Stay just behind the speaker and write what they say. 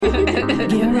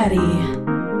Get ready,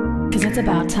 cause it's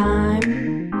about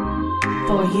time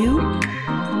for you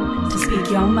to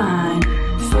speak your mind.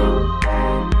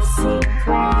 Super Secret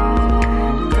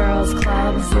Girls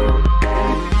Club.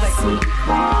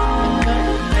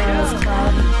 Girls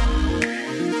Club.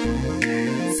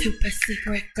 Super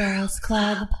Secret Girls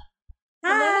Club.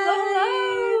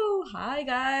 Hello. Hi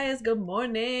guys, good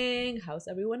morning. How's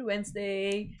everyone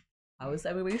Wednesday? How is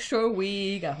everybody's short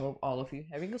week? I hope all of you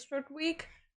having a short week.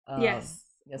 Yes.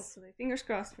 Hopefully. Fingers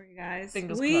crossed for you guys.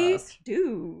 We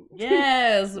do.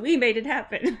 Yes. We made it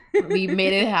happen. We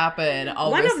made it happen.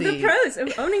 Obviously. One of the pros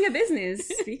of owning a business.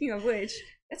 Speaking of which,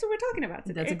 that's what we're talking about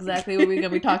today. That's exactly what we're going to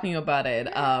be talking about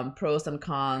it. Pros and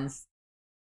cons.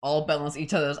 All balance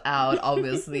each other's out,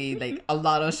 obviously. Like a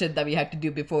lot of shit that we had to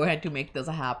do beforehand to make this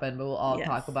happen. But we'll all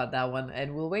talk about that one.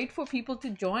 And we'll wait for people to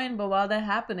join. But while that's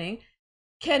happening,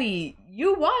 Kenny,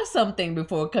 you watched something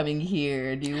before coming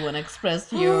here. Do you want to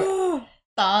express your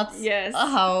thoughts? Yes.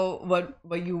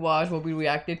 What you watched, what we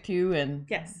reacted to, and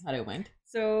how it went?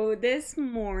 So this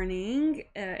morning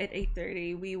at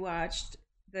 8:30, we watched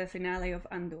the finale of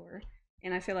Andor.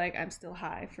 And I feel like I'm still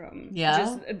high from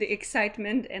just the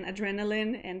excitement and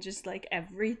adrenaline and just like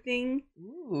everything.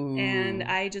 Ooh. And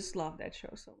I just love that show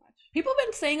so much. People have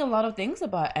been saying a lot of things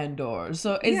about Andor.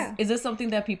 So is this something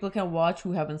that people can watch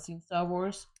who haven't seen Star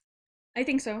Wars? I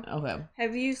think so. Okay.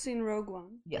 Have you seen Rogue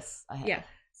One? Yes, I have. Yeah.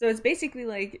 So it's basically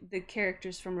like the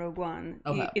characters from Rogue One.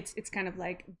 Okay. It's kind of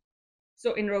like,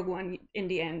 so in Rogue One, in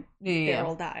the end, they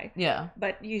all die. Yeah.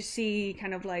 But you see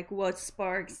kind of like what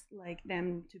sparks like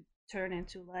them to turn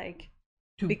into like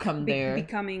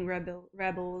becoming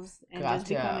rebels and just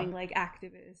becoming like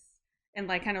activists and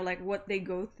like kind of like what they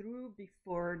go through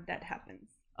before that happens.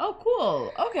 Oh,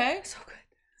 cool. Okay. So good.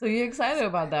 So you're excited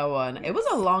about that one. Yes. It was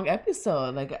a long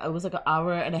episode. Like it was like an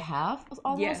hour and a half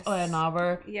almost, or an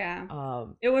hour. Yeah.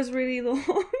 It was really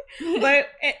long, but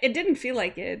it didn't feel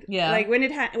like it. Yeah. Like when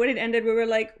it ended, we were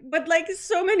like, but like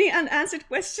so many unanswered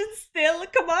questions still.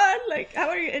 Come on, like how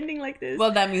are you ending like this?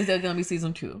 Well, that means there's gonna be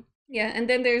season 2. Yeah, and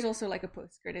then there's also like a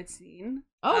post-credit scene.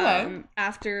 Okay.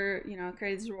 After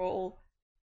credits roll,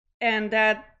 and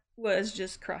that was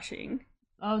just crushing.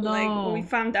 Oh no! Like we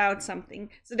found out something.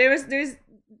 So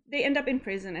they end up in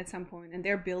prison at some point, and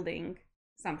they're building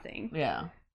something. Yeah.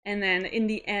 And then in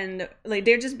the end, like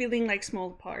they're just building like small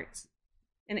parts,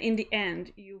 and in the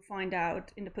end, you find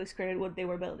out in the post-credit what they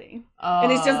were building, and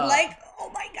it's just like,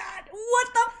 oh my god, what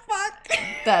the fuck?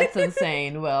 That's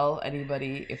insane. Well,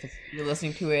 anybody, if you're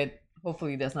listening to it.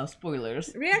 Hopefully there's no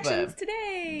spoilers. Reactions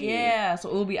today. Yeah, so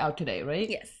it will be out today, right?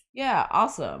 Yes. Yeah,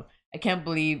 awesome. I can't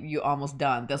believe you're almost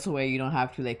done. That's the way you don't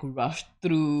have to like rush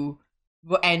through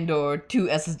Andor to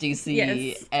SSGC.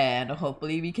 Yes. And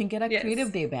hopefully we can get a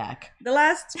creative day back. The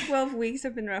last 12 weeks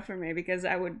have been rough for me because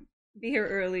I would be here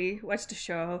early, watch the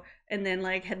show, and then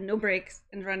like had no breaks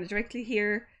and run directly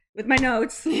here with my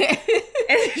notes. And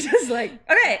it's just like,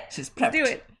 okay, she's prepped. Let's do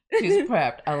it. She's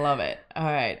prepped. I love it. All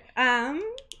right.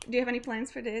 Do you have any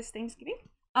plans for this Thanksgiving?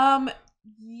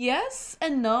 Yes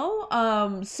and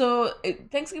no. So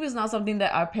Thanksgiving is not something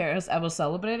that our parents ever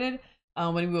celebrated.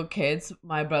 When we were kids,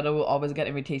 my brother will always get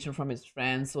invitation from his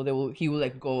friends, so he will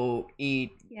like go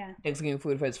eat Thanksgiving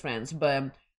food for his friends. But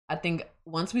I think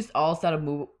once we all started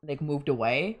moved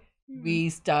away, we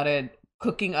started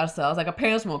cooking ourselves. Like our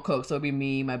parents won't cook, so it'll be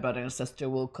me, my brother and sister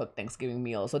will cook Thanksgiving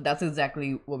meals. So that's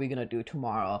exactly what we're gonna do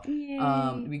tomorrow. Yay.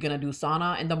 We're gonna do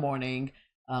sauna in the morning.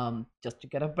 Just to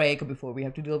get a break before we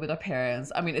have to deal with our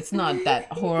parents. I mean, it's not that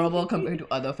horrible compared to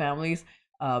other families,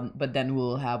 but then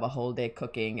we'll have a whole day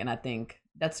cooking, and I think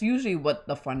that's usually what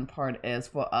the fun part is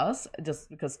for us, just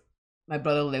because my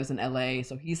brother lives in LA,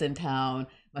 so he's in town,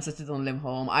 my sister don't live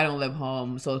home, I don't live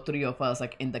home, so 3 of us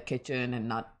like in the kitchen and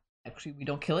not actually, we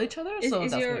don't kill each other. Is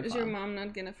your mom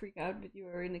not gonna freak out that you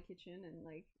are in the kitchen and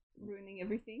like ruining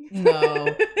everything?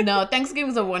 No. Thanksgiving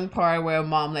is the one part where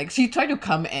mom like she tried to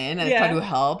come in and try to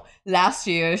help. Last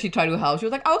year she tried to help. She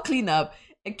was like, I'll clean up.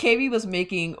 And KB was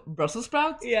making Brussels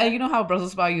sprouts. Yeah. And you know how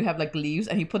Brussels sprout you have like leaves,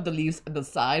 and he put the leaves at the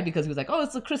side because he was like, oh,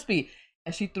 it's so crispy.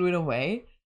 And she threw it away.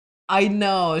 I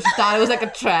know. She thought it was like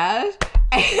a trash.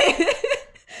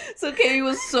 So KB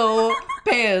was so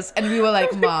pissed, and we were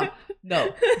like, Mom,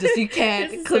 no, just you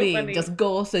can't clean. So just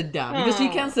go sit down because she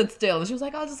can't sit still. And she was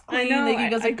like, I'll just clean. Like you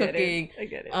guys are cooking. I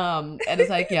get it. And it's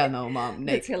like, yeah, no, Mom.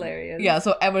 Like, it's hilarious. Yeah.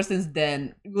 So ever since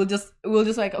then, we'll just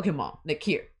like, okay, Mom, like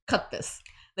here, cut this.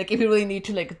 Like if you really need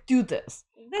to like do this.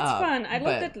 That's fun. I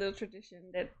love that little tradition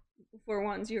that for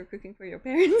once you're cooking for your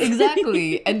parents.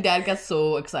 Exactly. And Dad gets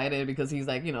so excited because he's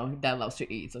like, Dad loves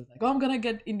to eat. So he's like, oh, I'm gonna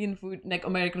get Indian food, like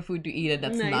American food to eat, and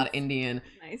that's not Indian.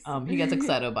 Nice. He gets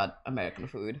excited about American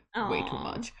food way too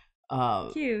much.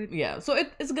 Cute. Yeah, so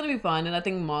it's gonna be fun, and I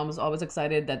think mom is always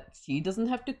excited that she doesn't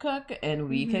have to cook and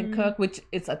we can cook, which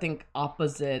is I think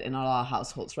opposite in a lot of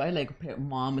households, right? Like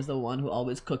mom is the one who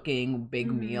always cooking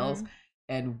big meals,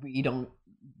 and we don't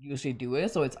usually do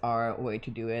it, so it's our way to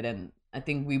do it. And I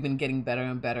think we've been getting better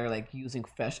and better, like using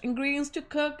fresh ingredients to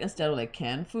cook instead of like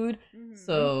canned food.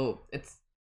 So it's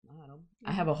I don't know.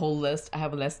 I have a whole list. I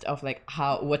have a list of like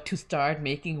what to start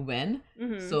making when,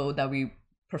 so that we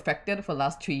perfected for the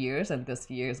last 2 years, and this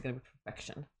year is gonna be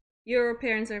perfection. Your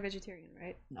parents are vegetarian,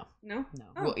 right? No. Oh,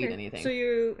 We'll eat anything. So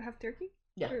you have turkey?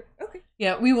 Yeah. Okay.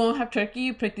 Yeah, we won't have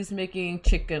turkey. Pretty's making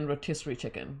chicken, rotisserie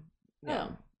chicken. Yeah.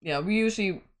 Yeah, we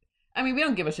usually, I mean, we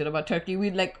don't give a shit about turkey.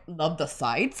 We like love the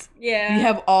sides. Yeah. We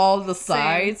have all the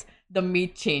sides. Same. The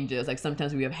meat changes. Like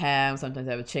sometimes we have ham, sometimes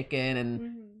I have a chicken,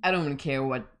 and I don't even care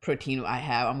what protein I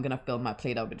have. I'm gonna fill my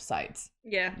plate up with sides.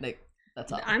 Yeah. Like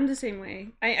that's all. I'm the same way.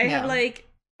 I have like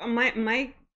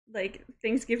my like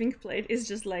Thanksgiving plate is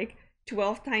just like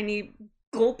 12 tiny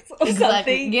gulps of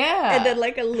something. Yeah. And then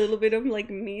like a little bit of like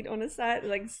meat on the side,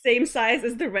 like same size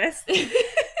as the rest.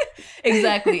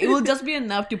 Exactly. It will just be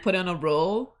enough to put on a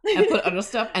roll and put other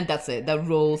stuff, and that's it. The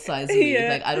roll size meat. Yeah.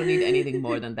 Like I don't need anything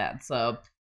more than that. So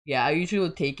yeah, I usually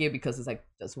will take it because it's like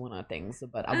just one of the things,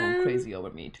 but I won't crazy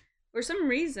over meat. For some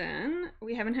reason,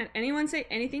 we haven't had anyone say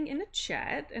anything in the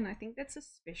chat, and I think that's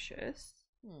suspicious.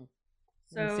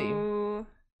 So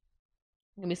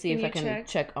let me see if I can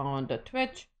check on the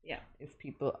Twitch. Yeah. If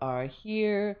people are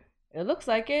here. It looks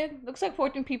like it. Looks like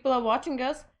 14 people are watching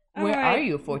us. Where are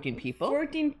you, 14 people?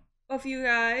 14 of you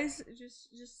guys.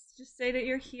 Just say that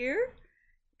you're here.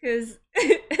 Because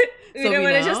we don't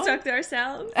want to just talk to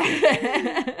ourselves.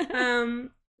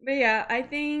 But yeah, I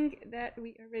think that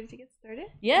we are ready to get started.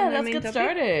 Yeah, let's get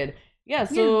started. Yeah,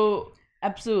 so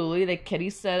absolutely, like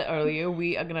Kitty said earlier,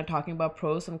 we are gonna talking about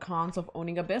pros and cons of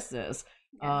owning a business.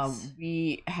 Yes.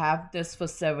 We have this for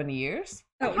 7 years.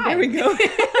 Oh, there we go.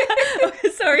 Okay,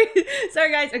 sorry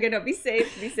guys. Okay, no, be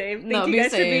safe. Thank you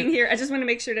guys for being here. I just want to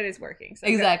make sure that it's working. So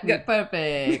exactly, go.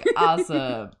 Perfect,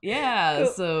 awesome. Yeah,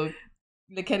 cool. So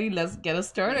Kitty, let's get us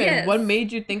started. Yes. What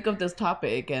made you think of this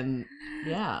topic? And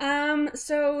yeah.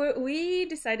 So we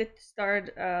decided to start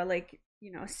a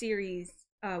series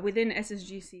within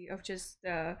SSGC of just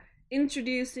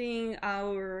introducing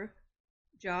our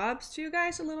jobs to you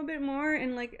guys a little bit more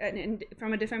and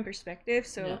from a different perspective.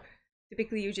 So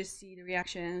typically you just see the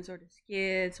reactions or the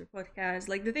skits or podcasts,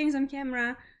 like the things on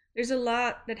camera. There's a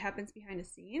lot that happens behind the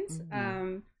scenes.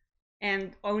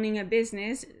 And owning a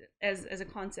business as a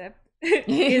concept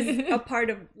is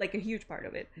a huge part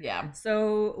of it. Yeah.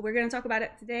 So we're going to talk about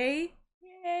it today.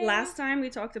 Yay. Last time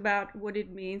we talked about what it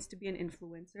means to be an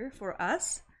influencer for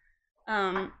us,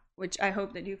 which I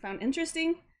hope that you found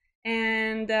interesting.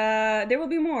 And there will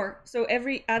be more. So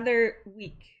every other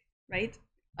week, right?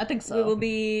 I think so. We will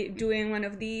be doing one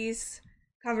of these,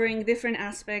 covering different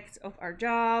aspects of our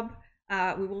job.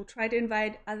 We will try to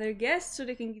invite other guests so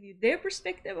they can give you their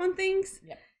perspective on things.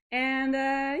 Yeah. And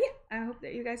I hope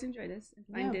that you guys enjoy this and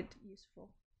find it useful.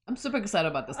 I'm super excited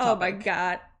about this topic. Oh my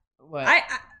god. What?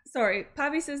 Sorry,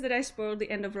 Pavi says that I spoiled the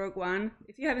end of Rogue One.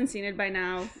 If you haven't seen it by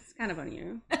now, it's kind of on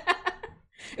you.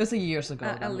 It was years ago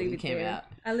that movie came out.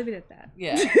 I'll leave it at that.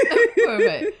 Yeah.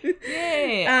 Perfect.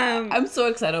 Yay. I'm so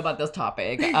excited about this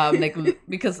topic.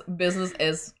 Because business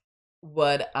is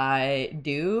what I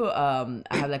do. I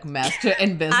have like master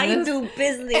in business. I do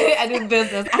business. I do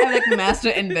business. I have like master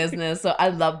in business, so I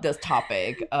love this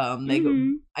topic.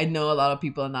 I know a lot of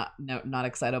people are not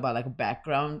excited about like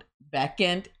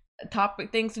back-end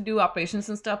topic things to do, operations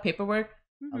and stuff, paperwork.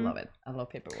 I love it. I love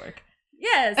paperwork.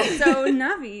 Yes. So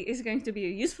Navi is going to be a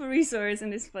useful resource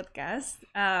in this podcast.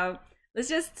 Let's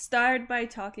just start by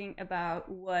talking about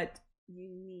what you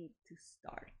need to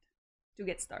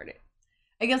get started.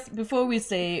 I guess before we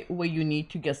say what you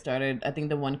need to get started, I think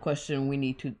the one question we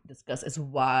need to discuss is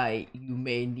why you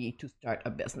may need to start a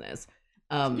business.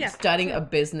 Starting a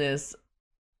business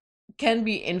can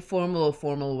be informal or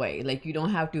formal way. Like you don't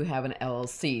have to have an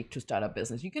LLC to start a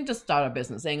business. You can just start a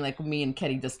business, saying like me and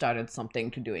Ketty just started something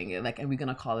to doing it, and we're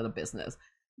gonna call it a business.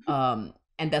 And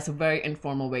that's a very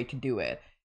informal way to do it.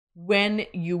 When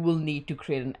you will need to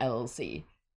create an LLC.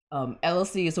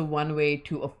 LLC is one way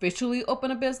to officially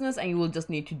open a business, and you will just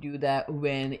need to do that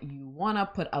when you want to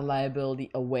put a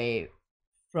liability away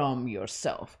from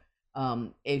yourself.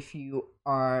 If you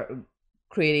are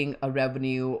creating a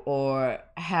revenue or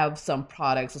have some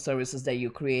products or services that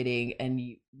you're creating and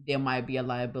there might be a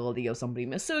liability of somebody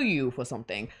may sue you for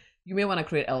something, you may want to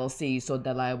create LLC so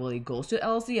that liability goes to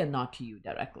LLC and not to you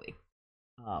directly.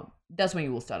 That's when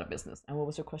you will start a business. And what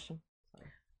was your question? Sorry.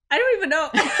 I don't even know.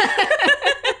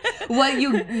 what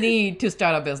you need to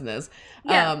start a business.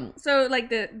 Yeah. So like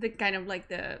the kind of like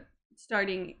the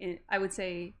starting in, I would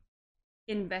say,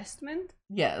 investment.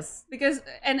 Yes. Because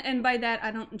and by that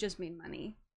I don't just mean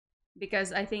money,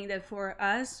 because I think that for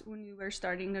us when we were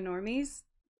starting the Normies,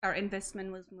 our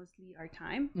investment was mostly our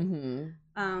time.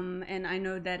 And I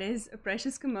know that is a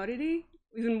precious commodity,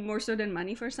 even more so than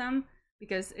money for some,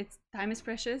 because time is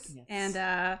precious. Yes.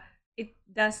 And it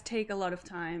does take a lot of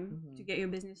time to get your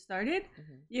business started.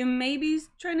 You may be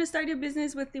trying to start your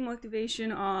business with the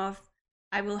motivation of,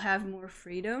 I will have more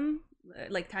freedom,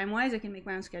 like time-wise, I can make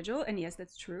my own schedule. And yes,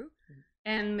 that's true.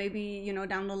 And maybe, you know,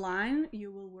 down the line,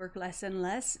 you will work less and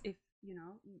less if, you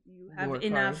know, you have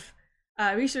enough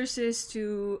resources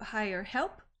to hire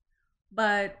help.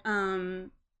 But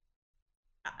until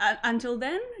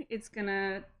then, it's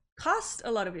gonna cost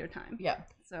a lot of your time. Yeah.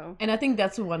 So, and I think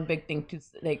that's one big thing to,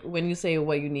 like, when you say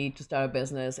what you need to start a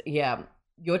business,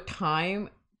 your time,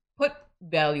 put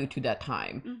value to that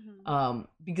time.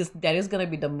 Because that is going to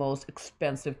be the most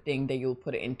expensive thing that you'll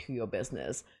put into your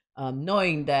business,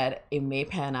 knowing that it may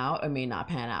pan out or may not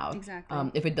pan out.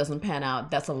 Exactly. If it doesn't pan out,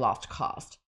 that's a lost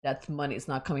cost. That's money. It's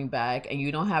not coming back, and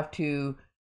you don't have to.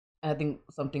 I think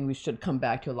something we should come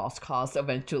back to a lost cost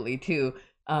eventually too.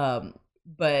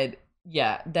 But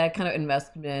yeah, that kind of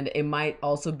investment, it might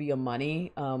also be a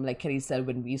money. Like Kelly said,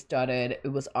 when we started, it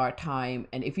was our time,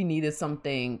 and if you needed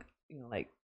something, you know, like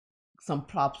some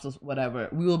props or whatever,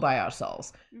 we will buy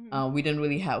ourselves. We didn't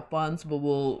really have funds, but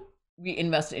we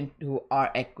invested into our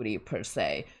equity per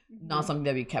se, not something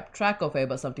that we kept track of it,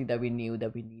 but something that we knew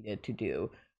that we needed to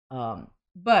do.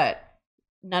 But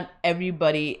not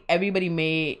everybody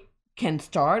can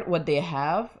start what they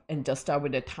have and just start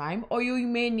with their time, or you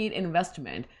may need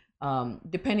investment,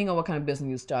 depending on what kind of business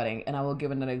you're starting. And I will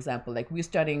give another example. Like, we're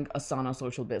starting a sauna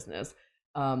social business.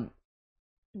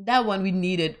 That one, we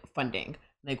needed funding.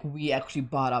 Like, we actually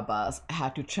bought a bus,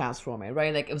 had to transform it,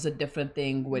 right? Like, it was a different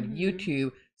thing with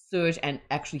YouTube. Surge and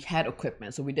actually had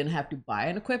equipment, so we didn't have to buy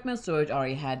an equipment. Surge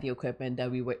already had the equipment that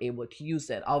we were able to use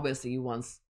it. Obviously,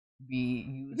 once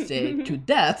we used it to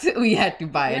death, we had to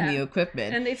buy a new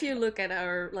equipment. And if you look at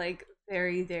our like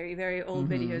very, very, very old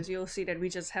videos, you'll see that we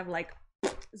just have like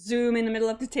Zoom in the middle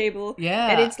of the table. Yeah.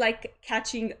 And it's like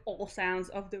catching all sounds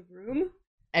of the room.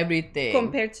 Everything.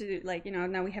 Compared to, like, you know,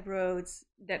 now we have roads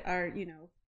that are, you know,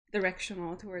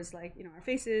 directional towards, like, you know, our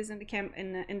faces, and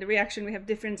the reaction we have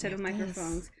different set of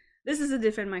microphones. This is a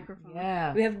different microphone.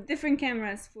 Yeah. We have different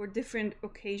cameras for different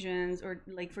occasions, or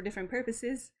like for different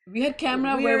purposes. We had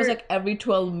camera where it was like every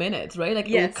 12 minutes, right? Like,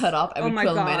 it would cut off every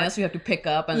 12 minutes. You have to pick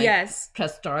up and like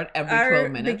press start every 12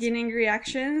 minutes. Our beginning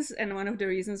reactions, and one of the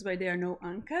reasons why there are no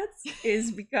uncuts,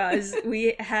 is because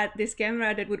we had this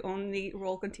camera that would only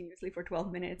roll continuously for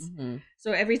 12 minutes.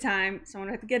 So every time someone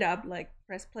had to get up, like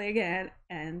press play again,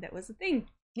 and that was the thing.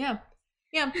 Yeah.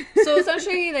 So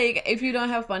essentially, like, if you don't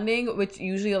have funding, which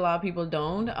usually a lot of people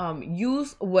don't,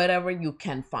 use whatever you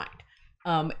can find.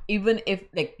 Even if,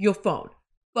 like, your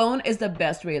phone is the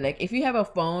best way. Like, if you have a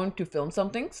phone to film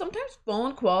something, sometimes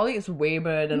phone quality is way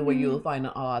better than what you'll find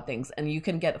on a lot of things, and you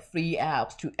can get free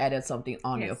apps to edit something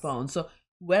on your phone. So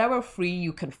whatever free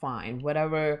you can find,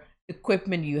 whatever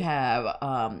equipment you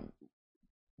have,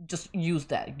 just use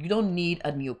that. You don't need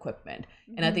a new equipment.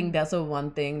 And I think that's the one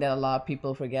thing that a lot of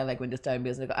people forget, like when they start a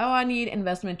business, like, oh, I need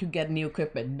investment to get new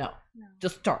equipment. No.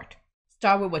 Just start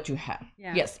with what you have.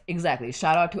 Yes, exactly.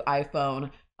 Shout out to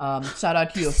iPhone, shout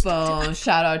out to your phone,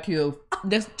 shout out to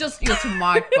just your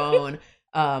smartphone.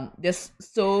 There's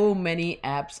so many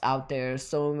apps out there,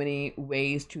 so many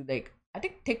ways to, like, I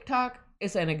think TikTok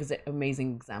is an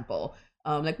amazing example.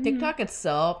 Like, TikTok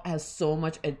itself has so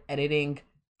much editing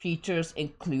features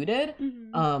included,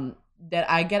 that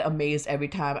I get amazed every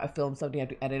time I film something I have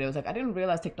to edit. It was like, I didn't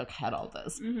realize TikTok had all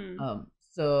this.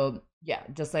 So yeah,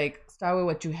 just like start with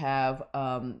what you have,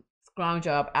 scrounge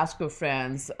up, ask your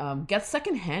friends, get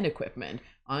secondhand equipment.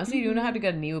 Honestly, you don't have to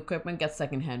get new equipment, get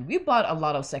secondhand. We bought a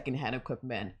lot of secondhand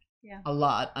equipment, a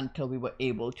lot, until we were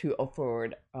able to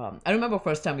afford. I remember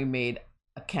first time we made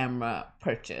a camera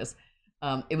purchase.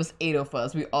 It was 8 of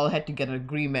us. We all had to get an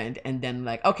agreement, and then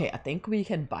like, okay, I think we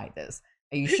can buy this.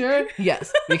 Are you sure?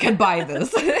 Yes, we can buy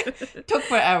this. Took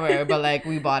forever, but like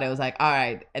we bought it. It was like, all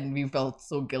right, and we felt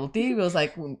so guilty. We was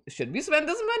like, should we spend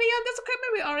this money on this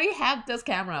equipment? We already have this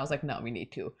camera. I was like, no, we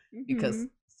need to, because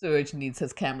Surge needs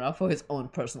his camera for his own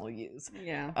personal use.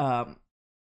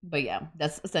 But yeah,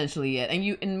 that's essentially it. And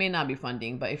it may not be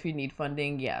funding, but if you need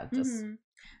funding, just.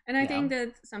 And I think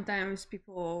that sometimes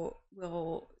people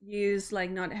will use like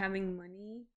not having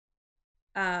money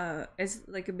as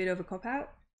like a bit of a cop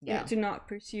out to not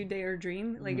pursue their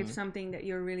dream. Like, if something that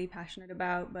you're really passionate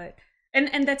about, but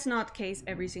And that's not case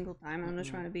every single time. I'm not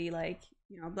trying to be like,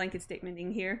 blanket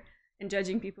statementing here and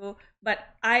judging people, but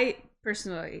I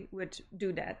personally would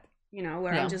do that,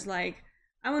 where I'm just like,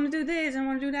 I want to do this, I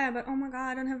want to do that, but oh my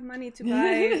god, I don't have money to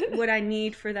buy what I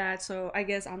need for that, so I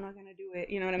guess I'm not gonna do it.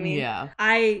 You know what I mean? Yeah.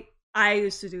 I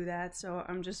used to do that, so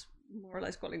I'm just more or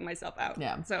less calling myself out.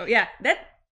 Yeah. So yeah,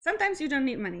 that sometimes you don't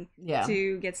need money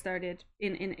to get started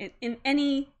in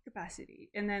any capacity,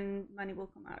 and then money will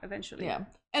come out eventually. Yeah.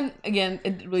 And again,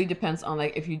 it really depends on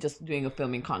like if you're just doing a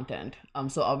filming content.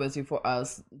 So obviously for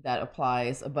us that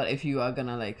applies, but if you are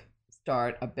gonna like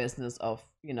start a business of,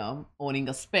 owning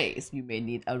a space, you may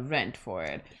need a rent for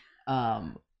it.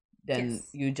 Then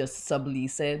you just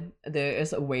sublease it. There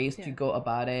is ways to go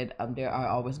about it. There are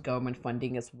always government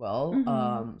funding as well.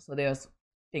 So there's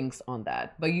things on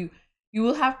that, but you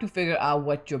will have to figure out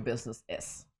what your business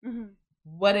is,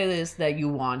 what it is that you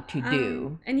want to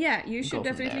do. And yeah, you should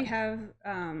definitely have,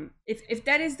 if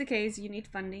that is the case, you need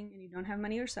funding and you don't have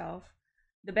money yourself,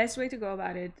 the best way to go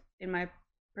about it, in my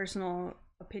personal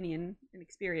opinion and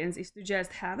experience, is to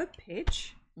just have a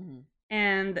pitch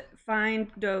and find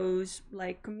those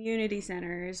like community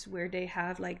centers where they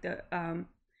have like the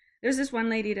there's this one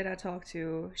lady that I talked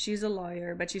to. She's a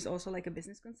lawyer, but she's also like a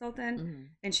business consultant,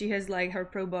 and she has like her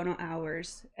pro bono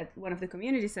hours at one of the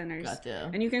community centers.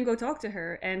 Gotcha. And you can go talk to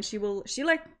her, and she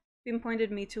like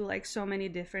pinpointed me to like so many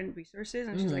different resources,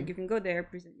 and she's like, you can go there,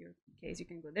 present your case. You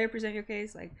can go there, present your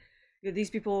case. Like, these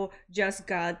people just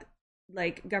got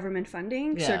like government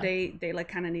funding, so they like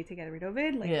kind of need to get rid of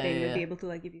it. Like they would be able to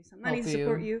like give you some money to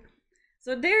support you.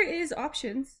 So there is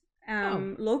options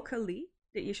locally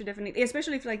that you should definitely,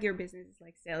 especially if like your business is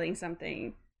like selling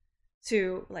something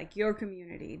to like your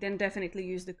community, then definitely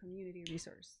use the community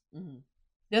resource.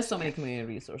 There's so many community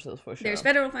resources for sure. There's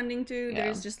federal funding too.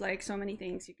 There's just like so many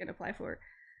things you can apply for,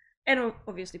 and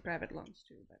obviously private loans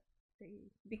too, but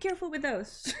be careful with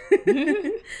those.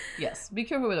 Yes, be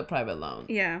careful with a private loan.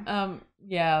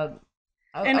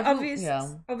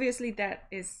 Obviously that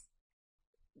is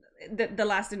the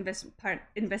last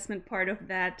investment part of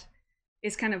that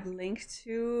is kind of linked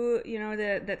to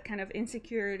that kind of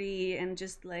insecurity and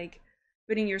just like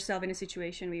putting yourself in a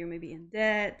situation where you're maybe in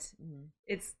debt.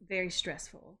 It's very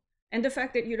stressful, and the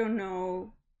fact that you don't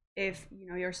know if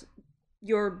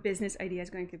your business idea is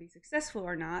going to be successful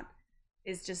or not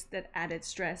is just that added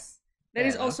stress. That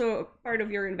is also part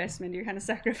of your investment. You're kind of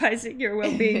sacrificing your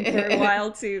well-being for a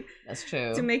while to that's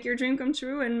true, to make your dream come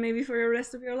true, and maybe for the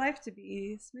rest of your life to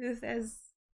be smooth as,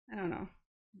 I don't know,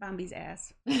 Bambi's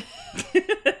ass.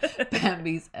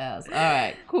 Bambi's ass. All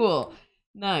right, cool,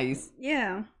 nice.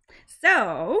 Yeah.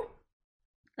 So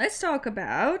let's talk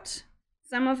about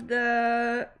some of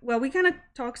the, we kind of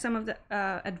talk some of the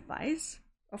advice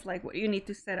of like what you need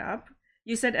to set up.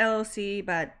 You said LLC,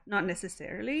 but not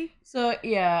necessarily. So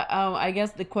yeah, I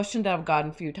guess the question that I've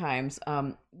gotten a few times,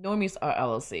 normies are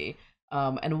LLC,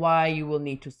 and why you will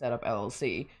need to set up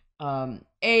LLC.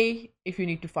 If you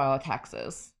need to file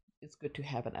taxes, it's good to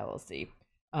have an LLC.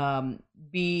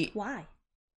 B, why?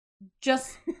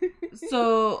 Just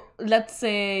so let's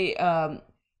say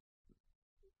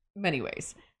many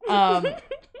ways.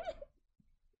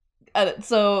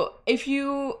 So if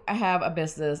you have a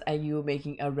business and you're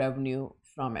making a revenue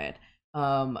from it,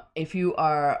 if you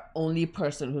are only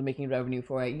person who's making revenue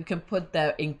for it, you can put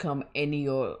that income in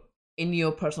your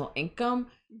personal income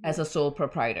as a sole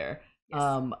proprietor.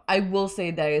 I will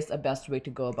say that is the best way to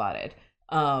go about it.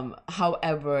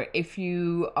 However, if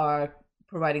you are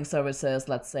providing services,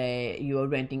 let's say you're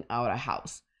renting out a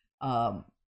house,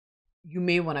 you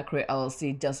may want to create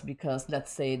LLC just because,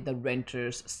 let's say, the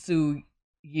renters sue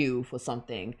you for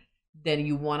something, then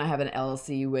you want to have an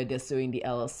LLC where they're suing the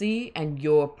LLC and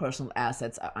your personal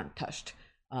assets are untouched.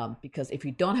 Because if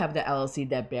you don't have the LLC,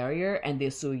 that barrier, and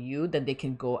they sue you, then they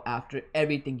can go after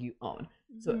everything you own.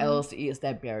 So LLC is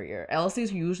that barrier. LLC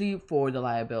is usually for the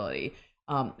liability.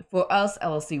 For us,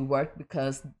 LLC worked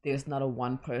because there's not a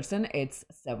one person, it's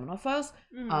 7 of us.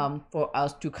 For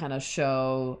us to kind of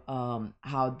show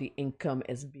how the income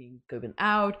is being given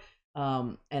out,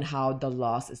 and how the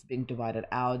loss is being divided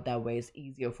out. That way it's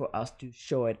easier for us to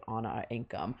show it on our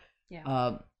income.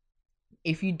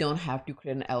 If you don't have to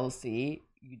create an LLC,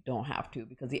 you don't have to,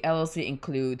 because the LLC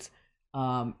includes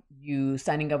you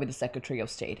signing up with the Secretary of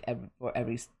State.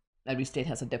 Every state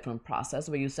has a different process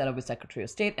where you set up with Secretary of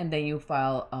State, and then you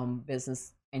file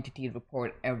business entity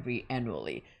report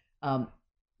annually.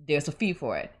 There's a fee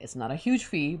for it. It's not a huge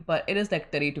fee, but it is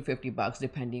like $30 to $50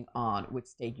 depending on which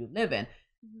state you live in.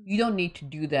 You don't need to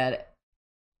do that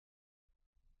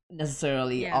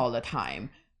necessarily all the time.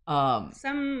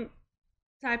 Some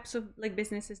types of like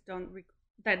businesses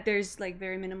that there's like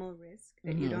very minimal risk,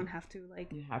 that you don't have to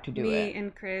like, you have to do me it.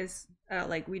 and Chris,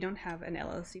 like we don't have an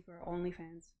LLC for our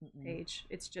OnlyFans page.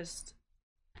 It's just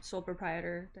sole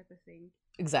proprietor type of thing.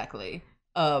 Exactly.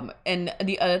 And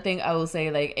the other thing I will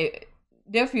say, like,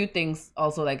 there are a few things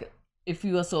also, like, if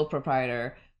you're a sole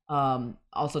proprietor,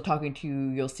 also talking to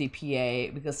your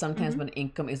CPA, because sometimes when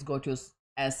income is go to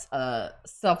as a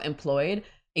self-employed,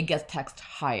 it gets taxed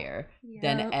higher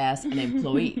than as an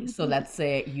employee. So let's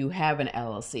say you have an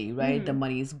LLC, right? The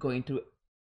money is going to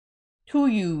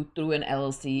you through an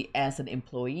LLC as an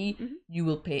employee, you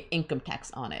will pay income tax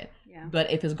on it.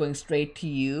 But if it's going straight to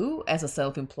you as a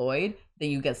self-employed, then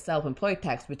you get self-employed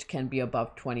tax, which can be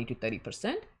above 20 to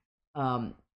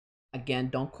 30%. Again,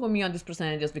 don't quote me on this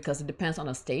percentages because it depends on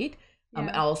a state, and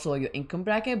also your income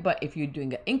bracket. But if you're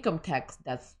doing an income tax,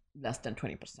 that's less than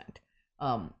 20%.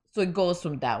 So it goes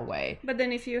from that way. But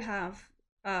then if you have,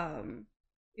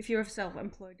 if you're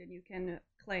self-employed, then you can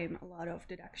claim a lot of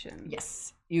deductions.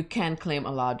 Yes, you can claim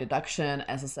a lot of deduction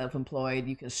as a self-employed.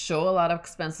 You can show a lot of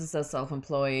expenses as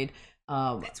self-employed.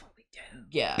 That's what we do.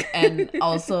 Yeah, and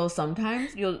also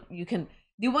sometimes you can.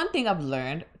 The one thing I've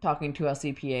learned talking to our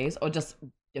CPAs or just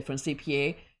different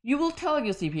CPA, you will tell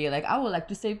your CPA like, I would like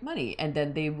to save money, and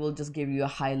then they will just give you a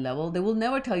high level. They will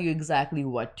never tell you exactly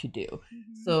what to do.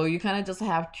 So you kind of just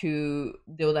have to.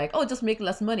 They're like, oh, just make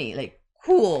less money. Like,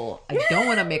 cool. I don't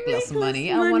want to make less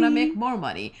money. I want to make more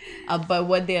money. But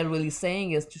what they're really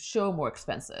saying is to show more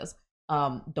expenses.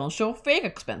 Don't show fake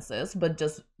expenses, but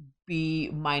just be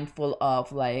mindful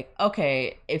of like,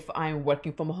 okay, if I'm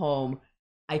working from home,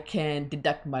 I can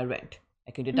deduct my rent.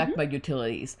 I can deduct my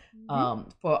utilities.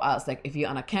 For us, like if you're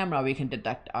on a camera, we can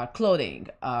deduct our clothing,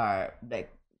 our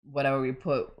like whatever we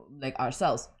put like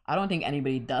ourselves. I don't think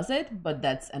anybody does it, but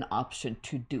that's an option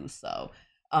to do so.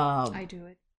 I do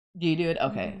it. Do you do it?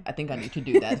 Okay. I think I need to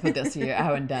do that for this year. I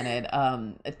haven't done it.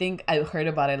 I think I heard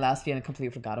about it last year and I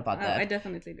completely forgot about that. I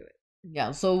definitely do it.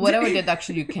 Yeah, so whatever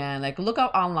deduction you can, like look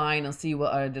up online and see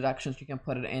what other deductions you can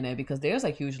put it in it, because there's a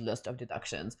huge list of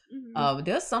deductions.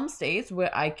 There's some states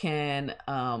where I can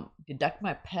deduct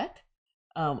my pet.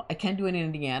 I can't do it in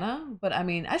Indiana, but I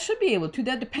mean I should be able to.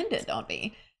 They're dependent on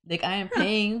me. Like I am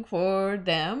paying for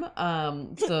them.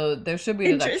 So there should be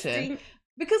a deduction.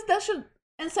 Because that should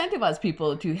incentivize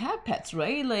people to have pets,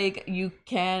 right? Like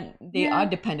they are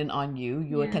dependent on you.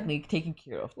 You are technically taking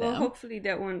care of them. Well, hopefully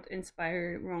that won't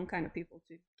inspire wrong kind of people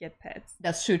to get pets.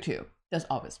 That's true too. There's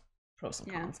always pros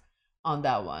and cons on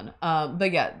that one.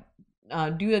 But yeah,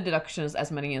 do the deductions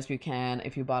as many as you can.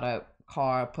 If you bought a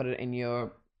car, put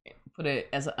it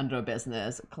as under a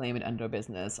business, claim it under a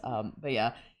business. But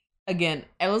yeah, again,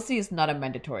 LLC is not a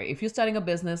mandatory. If you're starting a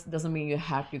business, doesn't mean you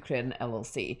have to create an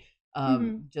LLC.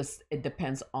 Just it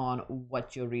depends on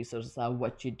what your resources are,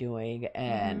 what you're doing,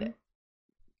 and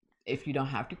if you don't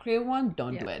have to create one,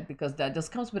 don't do it, because that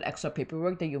just comes with extra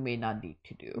paperwork that you may not need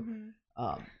to do.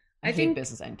 I think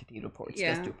business entity reports,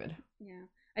 they're stupid.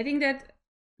 I think that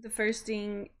the first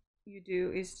thing you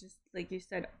do is just like you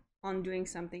said, on doing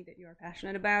something that you're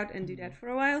passionate about, and do that for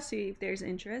a while, see if there's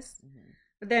interest.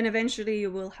 But then eventually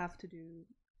you will have to do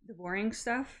the boring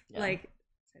stuff, like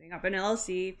setting up an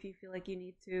LLC if you feel like you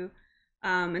need to.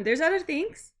 And there's other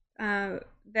things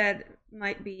that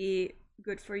might be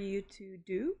good for you to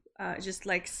do. Just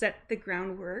like set the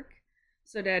groundwork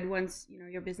so that once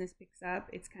your business picks up,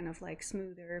 it's kind of like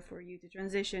smoother for you to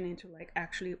transition into like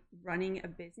actually running a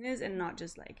business and not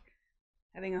just like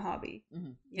having a hobby.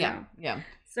 Yeah.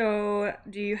 So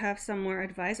do you have some more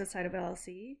advice outside of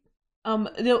LLC?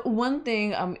 The one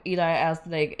thing Eli asked,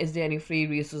 like, is there any free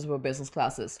resources for business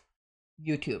classes?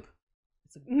 YouTube.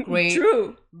 It's a great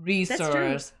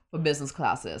resource for business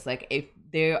classes. Like if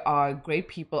there are great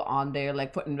people on there,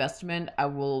 like for investment, I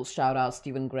will shout out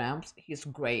Stephen Gramps. He's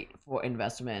great for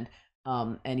investment.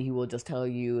 And he will just tell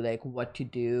you like what to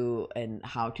do and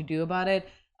how to do about it.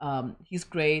 He's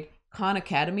great. Khan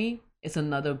Academy is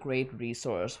another great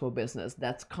resource for business.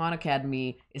 That's Khan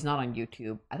Academy is not on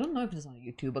YouTube. I don't know if it's on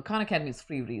YouTube, but Khan Academy is a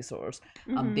free resource.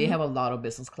 They have a lot of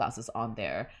business classes on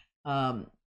there.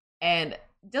 And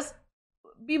just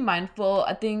be mindful.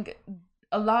 I think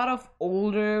a lot of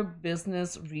older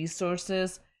business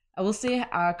resources, I will say,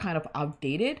 are kind of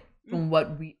outdated from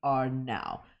what we are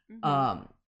now.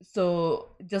 So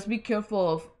just be careful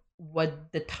of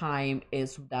what the time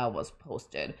is that was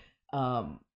posted.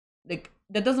 Like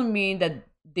that doesn't mean that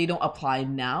they don't apply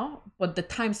now, but the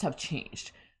times have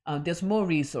changed. There's more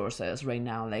resources right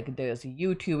now. Like there's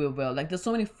YouTube available. Like there's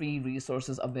so many free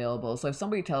resources available. So if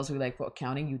somebody tells you like for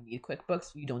accounting you need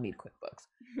QuickBooks, you don't need QuickBooks.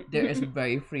 There is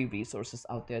very free resources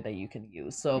out there that you can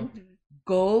use. So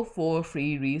go for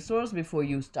free resource before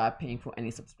you start paying for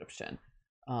any subscription.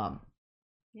 Don't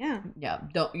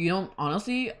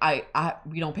honestly,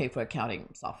 we don't pay for accounting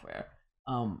software.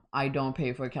 I don't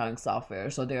pay for accounting software,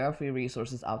 so there are free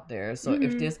resources out there. So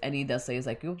if there's any that says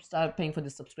like you start paying for the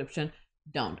subscription,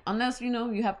 don't, unless you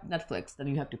have Netflix, then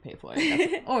you have to pay for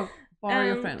it. Or borrow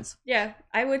your friends. Yeah,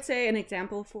 I would say an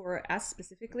example for us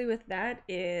specifically with that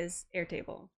is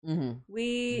Airtable.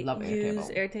 We love use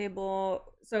Airtable.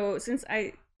 So since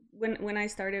when I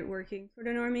started working for the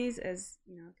Normies as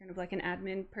kind of like an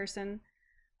admin person,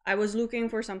 I was looking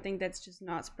for something that's just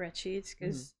not spreadsheets,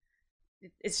 because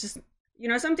it's just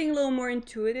something a little more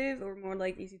intuitive or more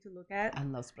like easy to look at. I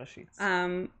love spreadsheets.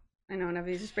 I know I'm not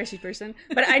a spreadsheet person,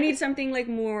 but I need something like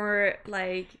more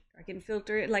like I can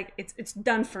filter it, like it's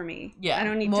done for me. Yeah, I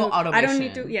don't need more automation. I don't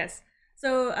need to. Yes.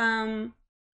 So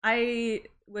I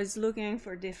was looking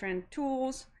for different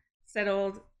tools.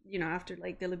 Settled, after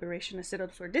like deliberation, I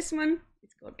settled for this one.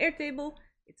 It's called Airtable.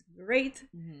 It's great.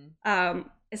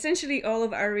 Essentially, all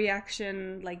of our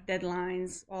reaction like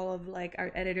deadlines, all of like our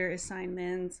editor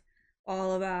assignments,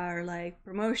 all of our like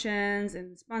promotions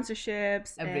and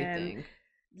sponsorships, everything,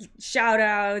 and shout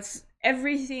outs,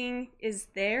 everything is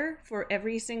there for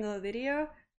every single video.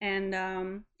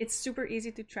 And it's super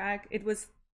easy to track. It was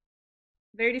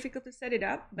very difficult to set it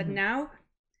up, but now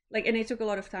and it took a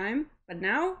lot of time, but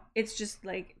now it's just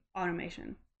like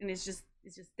automation, and it's just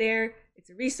there. It's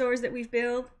a resource that we've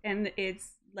built, and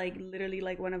it's like literally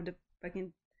like one of the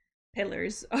fucking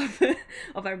pillars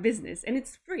of our business, and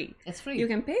it's free. You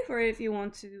can pay for it if you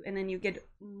want to, and then you get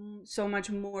so much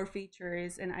more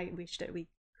features, and I wish that we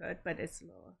could, but it's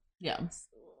low.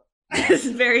 It's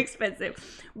very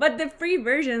expensive. But the free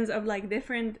versions of like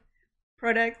different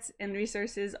products and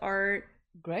resources are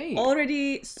great,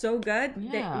 already so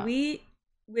good that we,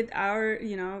 with our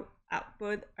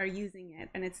output, are using it,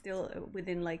 and it's still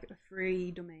within like a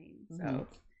free domain. So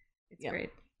it's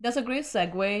great. That's a great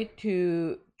segue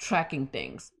to tracking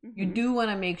things. You do want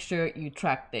to make sure you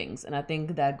track things, and I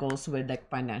think that goes with like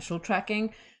financial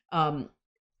tracking.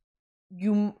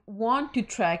 You want to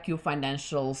track your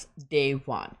financials day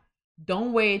one.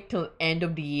 Don't wait till end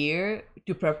of the year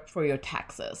to prep for your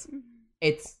taxes.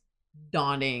 It's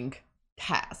daunting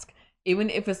task. Even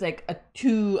if it's like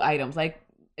 2 items, like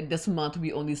this month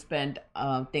we only spent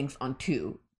things on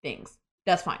 2 things.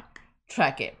 That's fine.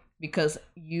 Track it, because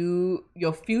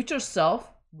your future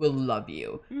self will love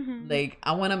you. Like,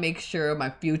 I want to make sure my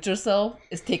future self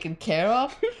is taken care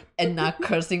of and not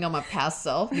cursing on my past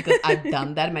self, because I've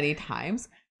done that many times.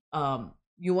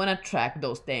 You want to track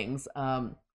those things.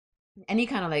 Any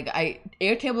kind of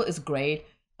Airtable is great.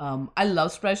 I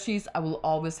love spreadsheets. I will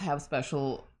always have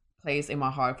special place in my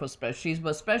heart for spreadsheets,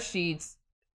 but spreadsheets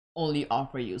only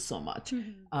offer you so much.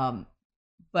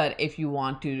 But if you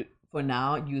want to, for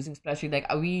now, using spreadsheet,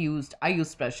 I used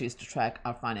spreadsheets to track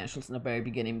our financials in the very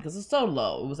beginning, because it's so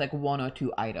low. It was like 1 or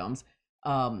 2 items.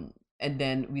 And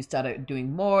then we started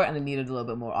doing more, and it needed a little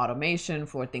bit more automation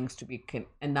for things to be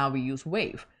and now we use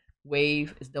Wave.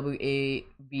 Wave is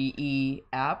WAVE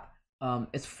app.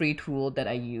 It's a free tool that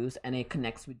I use, and it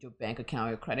connects with your bank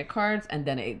account or credit cards, and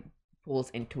then it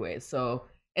pulls into it. So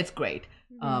it's great.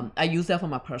 I use that for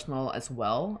my personal as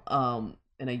well.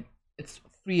 And it's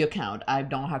free account. I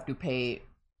don't have to pay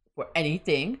for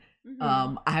anything.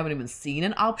 I haven't even seen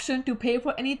an option to pay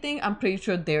for anything. I'm pretty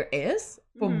sure there is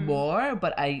for more,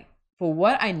 but for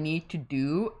what I need to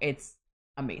do, it's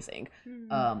amazing.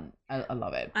 I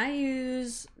love it. I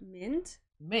use Mint,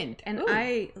 and Ooh.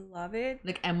 I love it.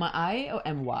 Like MI or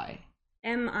MY?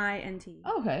 MINT.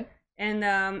 Oh, okay.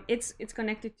 And it's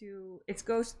connected to, it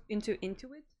goes into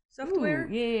Intuit software.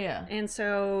 Ooh, yeah. And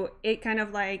so it kind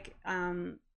of like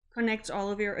connects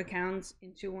all of your accounts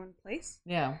into one place.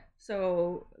 Yeah.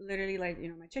 So literally, like,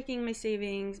 my checking, my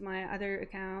savings, my other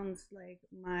accounts, like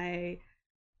my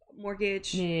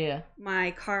mortgage,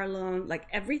 my car loan, like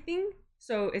everything.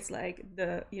 So it's like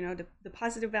the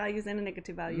positive values and the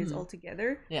negative values all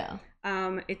together. Yeah.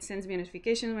 It sends me a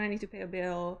notification when I need to pay a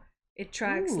bill. It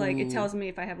tracks, like, it tells me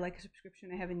if I have like a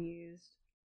subscription I haven't used.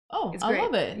 Oh, I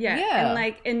love it. Yeah. And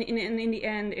like in the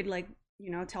end, it like,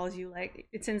 tells you, like,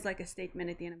 it sends like a statement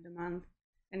at the end of the month,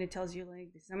 and it tells you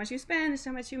like, this is how much you spend, this is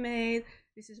how much you made,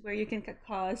 this is where you can cut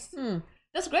costs.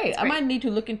 That's great. I might need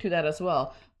to look into that as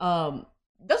well.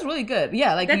 That's really good.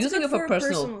 Yeah, like that's using it for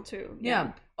personal too.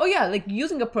 Yeah. Oh yeah, like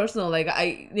using a personal, like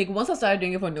once I started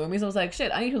doing it for normies, I was like,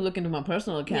 shit, I need to look into my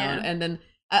personal account. And then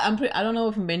I don't know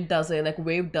if Mint does it, like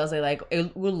Wave does it, like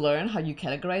it will learn how you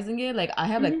categorizing it. Like I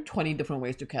have like 20 different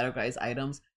ways to categorize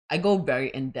items. I go very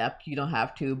in depth. You don't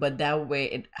have to, but that way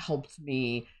it helps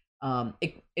me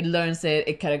it learns it,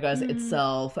 it categorizes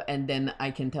itself, and then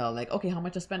I can tell like, okay, how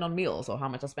much I spent on meals or how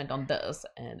much I spent on this,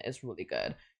 and it's really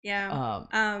good. Yeah.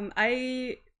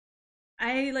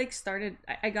 I like started.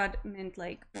 I got Mint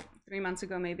like 3 months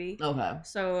ago, maybe. Okay.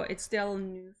 So it's still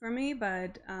new for me,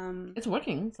 but it's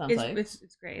working. Sounds like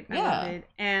it's great. I love it,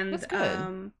 and that's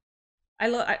good. I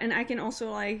love, and I can also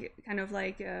like kind of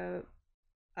like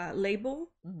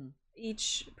label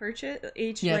each purchase,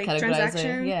 each like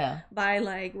transaction by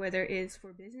like whether it's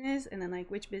for business and then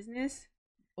like which business.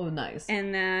 Oh, nice.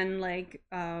 And then like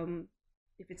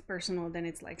if it's personal, then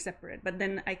it's like separate. But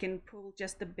then I can pull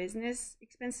just the business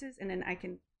expenses, and then I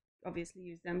can obviously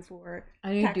use them for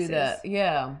I need taxes. to do that.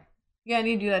 Yeah, I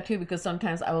need to do that too, because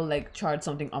sometimes I will like charge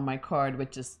something on my card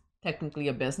which is technically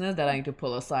a business that I need to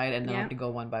pull aside, and then I have to go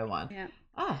one by one. Yeah.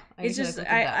 It's just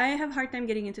I have a hard time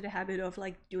getting into the habit of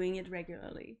like doing it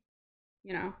regularly,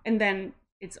 you know, and then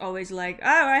it's always like,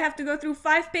 oh, I have to go through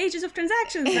 5 pages of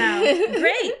transactions now.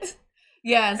 Great.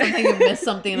 Yeah, and sometimes you miss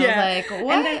something, and I was like,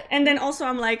 what? And then also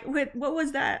I'm like, wait, what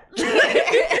was that?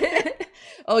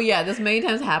 Oh yeah, this many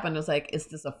times happened. I was like, is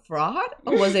this a fraud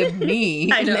or was it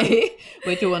me? I know.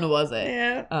 Which one was it?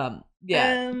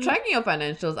 Yeah. Tracking your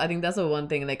financials, I think that's the one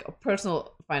thing, like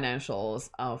personal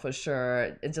financials, for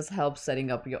sure. It just helps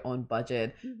setting up your own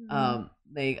budget.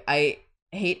 Like I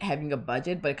hate having a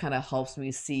budget, but it kind of helps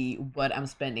me see what I'm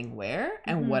spending where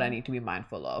and what I need to be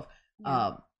mindful of.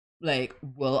 Like,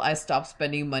 will I stop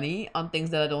spending money on things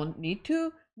that I don't need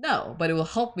to? No, but it will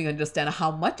help me understand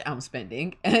how much I'm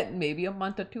spending, and maybe a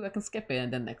month or two I can skip it,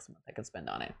 and then next month I can spend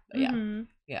on it. But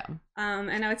yeah.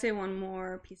 And I would say one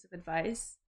more piece of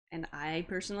advice, and I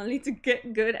personally need to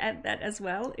get good at that as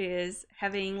well, is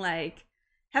have a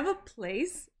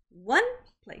place, one,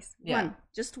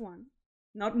 just one,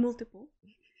 not multiple,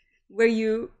 where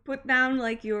you put down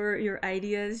like your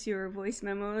ideas, your voice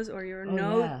memos, or your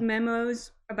note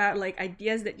memos about like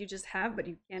ideas that you just have but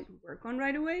you can't work on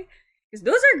right away, because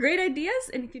those are great ideas,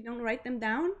 and if you don't write them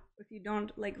down, if you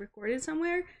don't like record it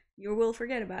somewhere, you will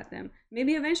forget about them.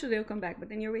 Maybe eventually they'll come back, but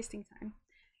then you're wasting time.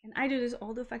 And I do this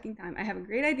all the fucking time. I have a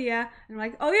great idea, and I'm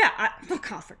like, oh yeah, I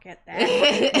can't forget that.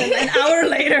 And an hour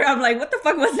later, I'm like, what the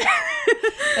fuck was that?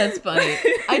 That's funny.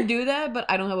 I do that, but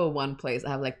I don't have a one place. I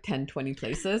have like 10, 20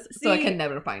 places, so I can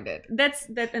never find it. That's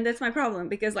my problem,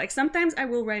 because like sometimes I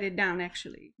will write it down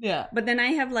actually. Yeah. But then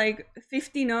I have like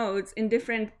 50 notes in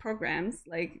different programs,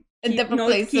 like in different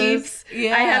places.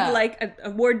 I have like a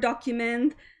Word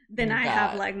document. Then I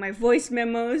have like my voice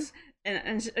memos.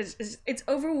 And it's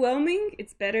overwhelming.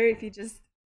 It's better if you just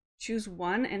choose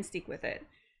one and stick with it.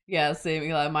 Yeah, same.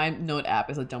 Like my note app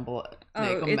is a jumble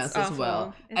mess as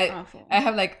well. It's awful. I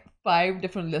have like 5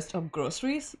 different lists of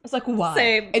groceries. It's like, why?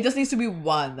 Same. It just needs to be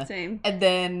one. Same. And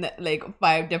then like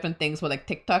 5 different things for like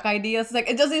TikTok ideas. It's like,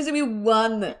 it just needs to be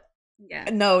one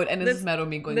note, and it's just a matter of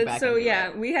me going back. So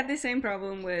yeah, we had the same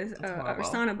problem with our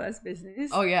Sauna Bus business.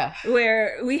 Oh yeah.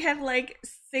 Where we have like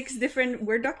 6 different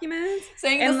Word documents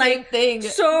saying the same thing.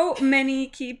 So many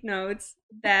keep notes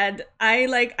that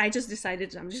I just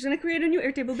decided I'm just gonna create a new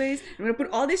Airtable base. I'm gonna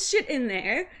put all this shit in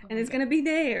there, and it's gonna be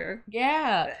there.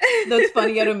 Yeah, that's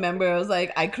funny. I remember I was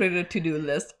like, I created a to-do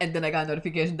list, and then I got a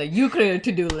notification that you created a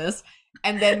to-do list.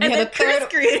 And then we had a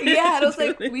third. Yeah, and I was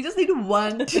like, we just need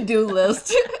one to-do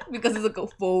list because it's like a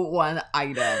full one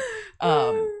item.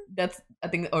 That's, I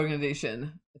think, the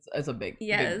organization. It's a big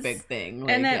thing.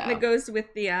 Like, and then it goes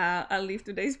with the I'll leave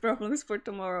today's problems for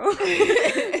tomorrow.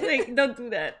 Like, don't do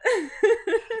that.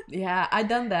 Yeah, I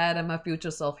done that, and my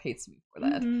future self hates me for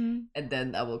that. And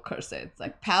then I will curse it. It's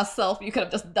like, past self, you could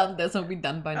have just done this and be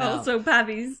done by now. Also,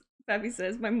 Pavi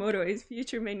says, my motto is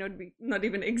future may not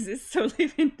even exist, so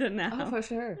live in the now. Oh, for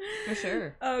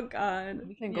sure. Oh God.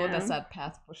 We can go down that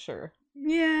path for sure.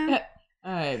 Yeah.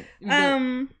 All right.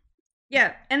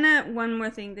 Yeah, and one more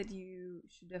thing that you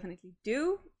should definitely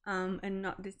do, and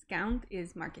not discount,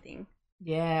 is marketing.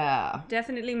 Yeah.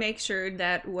 Definitely make sure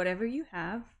that whatever you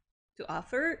have to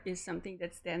offer is something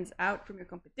that stands out from your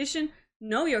competition.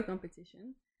 Know your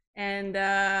competition, and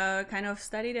kind of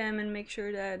study them and make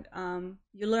sure that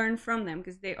you learn from them,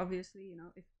 because they obviously, you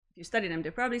know, if you study them,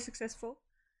 they're probably successful.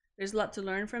 There's a lot to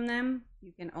learn from them.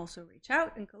 You can also reach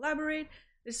out and collaborate.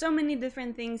 There's so many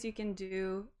different things you can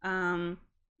do to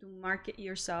market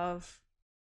yourself,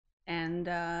 and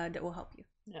that will help you.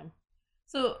 Yeah.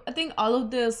 So I think all of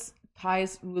this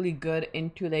ties really good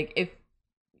into, like, if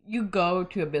you go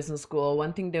to a business school,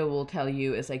 one thing they will tell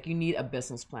you is like, you need a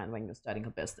business plan when you're starting a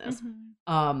business.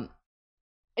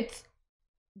 It's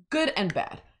good and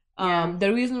bad.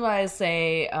 The reason why I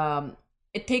say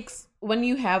it takes, when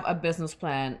you have a business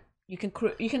plan, you can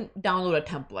download a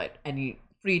template, any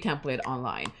free template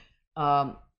online.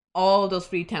 all those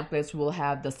free templates will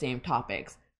have the same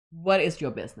topics. What is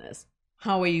your business?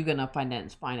 How are you gonna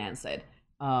finance it?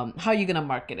 How are you gonna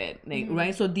market it? Like,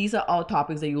 right? So these are all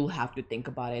topics that you'll have to think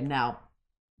about it. Now,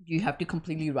 do you have to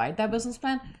completely write that business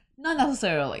plan? Not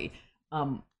necessarily.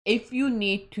 If you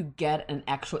need to get an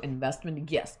actual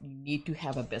investment, yes, you need to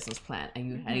have a business plan and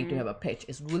you need to have a pitch.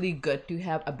 It's really good to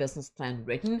have a business plan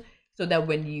written so that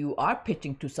when you are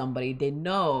pitching to somebody, they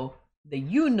know that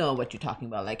you know what you're talking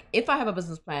about. Like, if I have a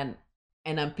business plan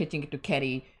and I'm pitching it to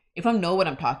Ketty, if I know what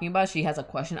I'm talking about, she has a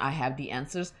question, I have the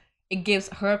answers. It gives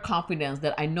her confidence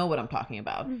that I know what I'm talking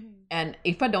about. And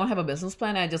if I don't have a business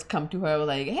plan, I just come to her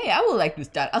like, hey, I would like to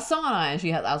start a sauna. And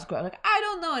she has asked her, like, I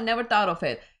don't know, I never thought of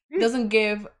it. It doesn't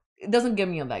give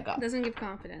me a leg up. Doesn't give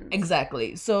confidence.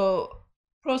 Exactly. So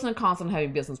pros and cons on having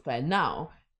a business plan.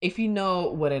 Now, if you know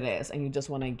what it is and you just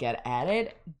want to get at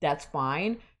it, that's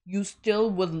fine. You still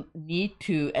would need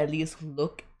to at least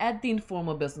look at the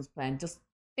informal business plan. Just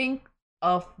think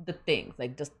of the things,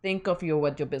 like just think of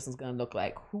what your business is going to look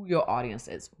like, who your audience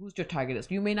is, who's your target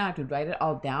is. You may not have to write it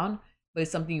all down, but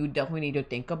it's something you definitely need to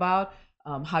think about.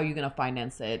 How you're going to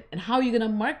finance it and how you're going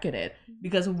to market it,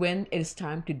 because when it's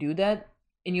time to do that,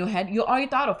 in your head you already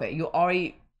thought of it, you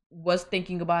already was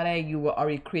thinking about it, you were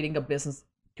already creating a business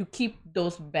to keep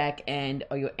those back end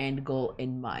or your end goal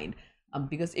in mind.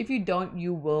 Because if you don't,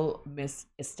 you will miss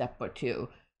a step or two.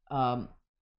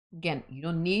 Again, you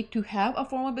don't need to have a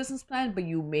formal business plan, but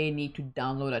you may need to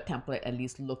download a template, at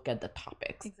least look at the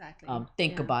topics. Exactly.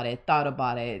 Think about it, thought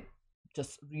about it,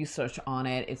 just research on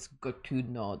it. It's good to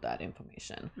know that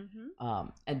information.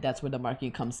 And that's where the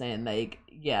marketing comes in. Like,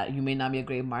 yeah, you may not be a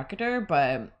great marketer,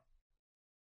 but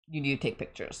you need to take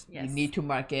pictures. Yes. You need to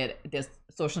market. This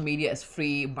social media is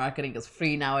free. Marketing is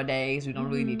free nowadays. You don't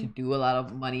really need to do a lot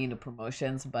of money into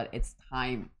promotions, but it's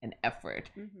time and effort.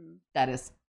 That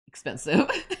is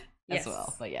expensive as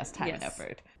well. But yes, time and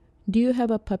effort. Do you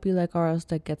have a puppy like ours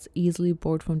that gets easily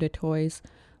bored from their toys?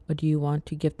 Or do you want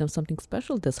to give them something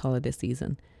special this holiday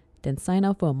season? Then sign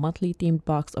up for a monthly themed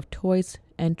box of toys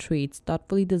and treats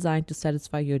thoughtfully designed to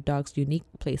satisfy your dog's unique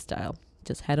playstyle.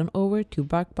 Just head on over to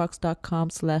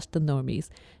barkbox.com/thenormies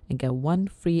and get 1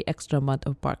 free extra month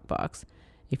of BarkBox.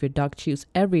 If your dog chews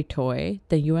every toy,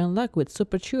 then you're in luck with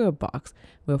Super Chewer Box,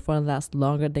 where fun lasts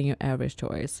longer than your average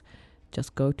toys.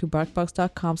 Just go to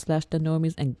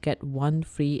barkbox.com/thenormies and get 1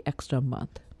 free extra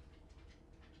month.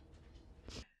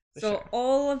 So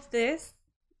all of this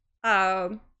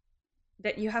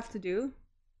that you have to do,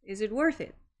 is it worth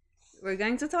it? We're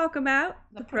going to talk about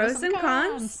the pros and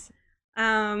cons.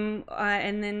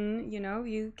 And then,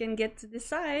 you can get to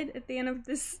decide at the end of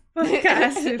this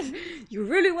podcast if you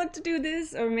really want to do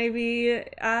this or maybe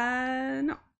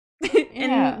no.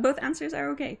 And both answers are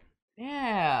okay.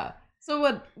 Yeah. So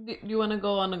what, do you want to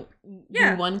go on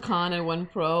do one con and one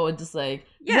pro, or just like,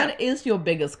 what is your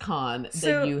biggest con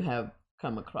that you have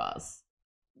come across?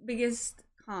 Biggest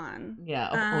con? Yeah,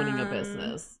 of owning a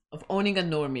business, of owning a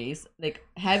normies, like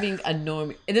having a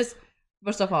normie. It is,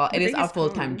 first of all, it is our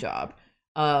full-time job.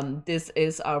 This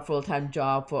is our full-time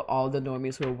job for all the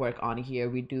normies who work on here.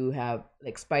 We do have,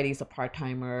 like, Spidey's a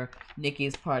part-timer,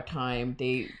 Nikki's part-time.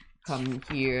 They come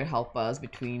here, help us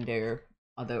between their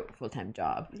other full-time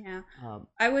job. Yeah.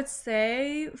 I would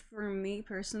say for me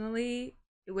personally,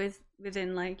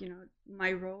 within like,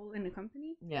 my role in the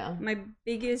company, my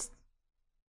biggest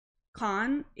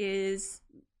con is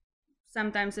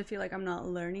sometimes I feel like I'm not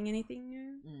learning anything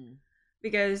new,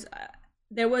 because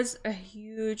there was a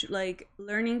huge like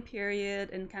learning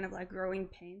period and kind of like growing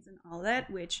pains and all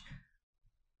that, which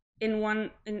in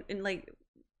one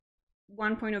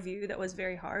point of view that was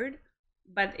very hard,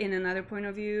 but in another point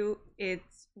of view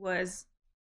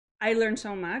I learned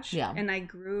so much and I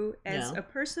grew as a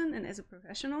person and as a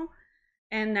professional.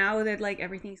 And now that like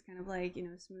everything's kind of like,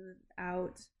 smooth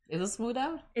out. Is it smooth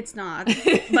out? It's not,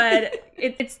 but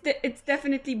it's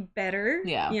definitely better.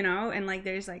 And like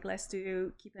there's like less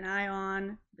to keep an eye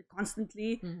on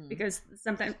constantly, because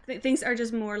sometimes things are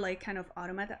just more like kind of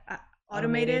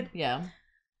automated. Yeah.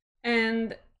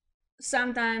 And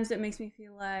sometimes that makes me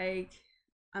feel like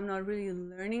I'm not really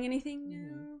learning anything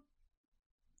new.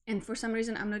 And for some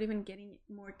reason, I'm not even getting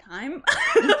more time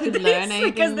to learn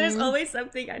because there's always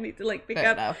something I need to like pick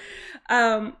up.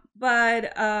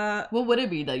 But what would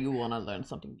it be that you want to learn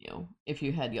something new if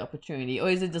you had the opportunity, or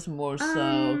is it just more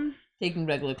so taking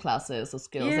regular classes or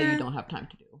skills that you don't have time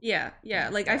to do? Yeah.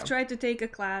 Like I've tried to take a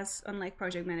class on like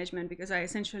project management because I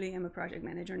essentially am a project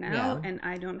manager now, and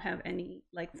I don't have any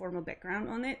like formal background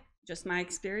on it, just my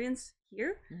experience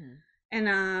here. And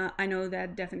I know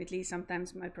that definitely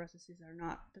sometimes my processes are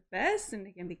not the best and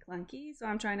they can be clunky. So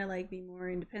I'm trying to like be more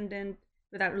independent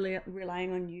without really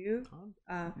relying on you.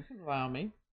 You can rely on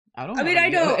me. I know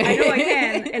I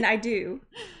can, and I do,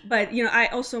 but you know, I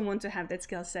also want to have that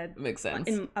skill set. Makes sense.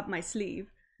 Up my sleeve,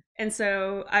 and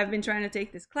so I've been trying to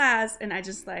take this class, and I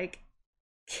just like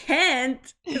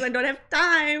can't because I don't have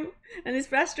time, and it's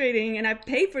frustrating. And I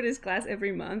pay for this class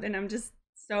every month, and I'm just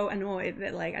so annoyed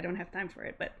that like I don't have time for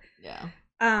it. But yeah,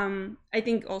 I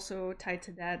think also tied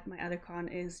to that, my other con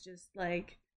is just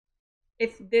like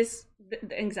if this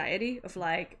the anxiety of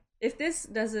like if this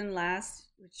doesn't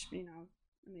last, which you know.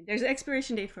 I mean, there's an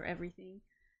expiration date for everything,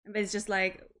 but it's just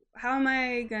like, how am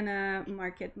I gonna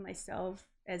market myself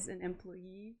as an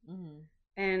employee? Mm-hmm.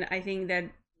 And I think that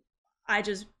I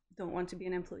just don't want to be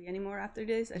an employee anymore after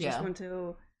this. I just want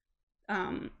to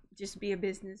just be a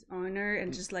business owner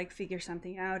and just like figure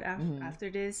something out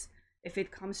after this, if it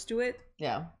comes to it.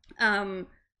 Yeah. And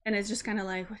it's just kind of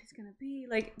like, what is gonna be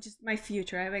like? Just my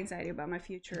future. I have anxiety about my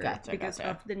future because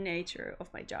of the nature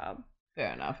of my job.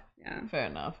 Fair enough. Yeah. Fair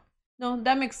enough. No,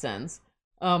 that makes sense.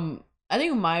 I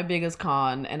think my biggest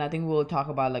con, and I think we'll talk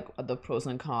about like the pros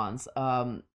and cons.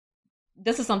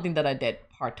 This is something that I did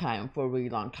part-time for a really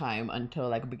long time until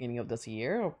like beginning of this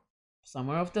year or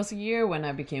summer of this year when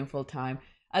I became full-time.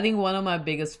 I think one of my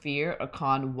biggest fear or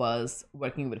con was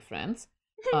working with friends.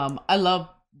 I love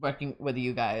working with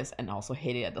you guys and also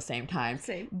hate it at the same time.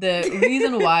 Same. The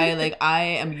reason why like I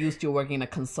am used to working in a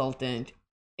consultant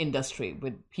industry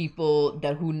with people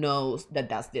that who knows that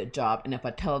that's their job, and if I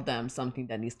tell them something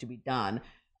that needs to be done,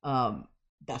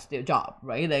 that's their job,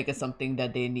 right? Like it's something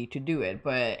that they need to do it.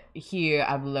 But here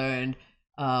I've learned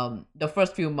the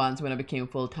first few months when I became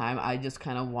full-time, I just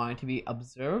kind of wanted to be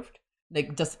observed,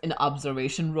 like just an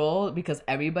observation role, because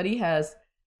everybody has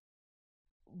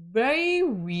very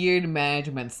weird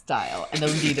management style and a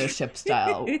leadership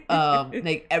style.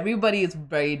 Like everybody is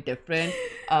very different.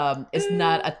 It's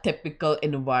not a typical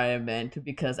environment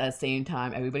because at the same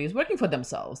time everybody is working for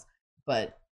themselves,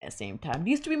 but at the same time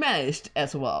needs to be managed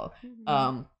as well.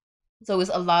 Mm-hmm. So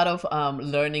it's a lot of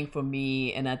learning for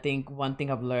me, and I think one thing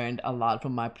I've learned a lot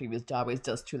from my previous job is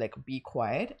just to like be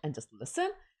quiet and just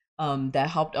listen. That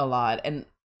helped a lot. And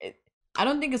I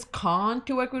don't think it's con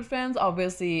to work with friends.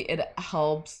 Obviously, it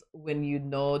helps when you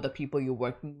know the people you're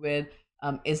working with.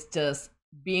 It's just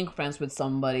being friends with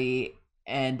somebody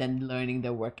and then learning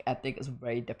their work ethic is a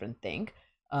very different thing.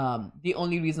 The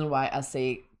only reason why I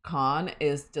say con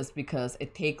is just because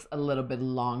it takes a little bit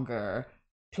longer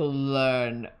to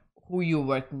learn who you're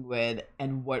working with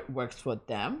and what works for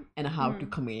them and how to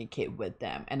communicate with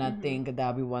them. And I think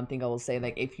that'll be one thing I will say.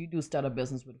 Like if you do start a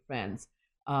business with friends,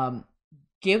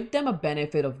 give them a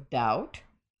benefit of doubt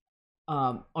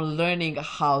on learning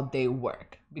how they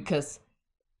work, because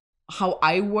how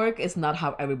I work is not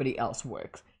how everybody else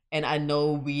works. And I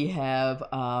know we have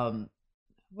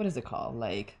what is it called,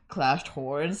 like clashed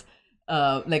horns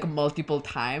like multiple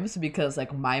times, because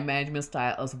like my management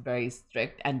style is very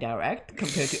strict and direct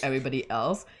compared to everybody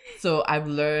else. So I've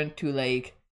learned to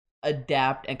like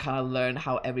adapt and kind of learn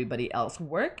how everybody else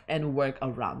work and work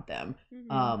around them.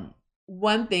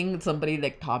 One thing somebody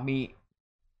told me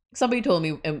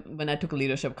when I took a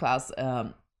leadership class,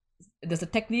 there's a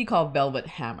technique called velvet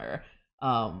hammer.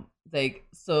 Like,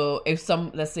 so if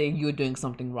let's say you're doing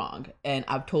something wrong and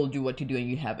I've told you what to do and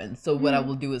you haven't. So what I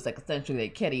will do is like essentially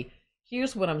like, Kitty,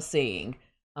 here's what I'm saying.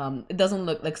 It doesn't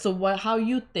look like, so how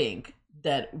you think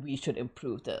that we should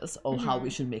improve this or how we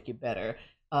should make it better.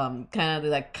 Kind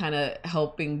of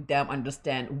helping them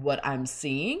understand what I'm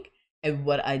seeing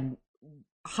and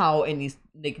how it needs,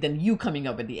 like then you coming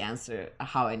up with the answer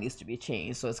how it needs to be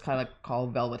changed. So it's kind of like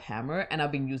called velvet hammer, and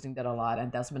I've been using that a lot,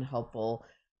 and that's been helpful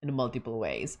in multiple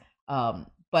ways.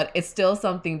 But it's still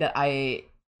something that I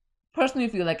personally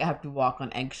feel like I have to walk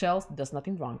on eggshells. There's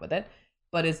nothing wrong with it,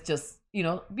 but it's just,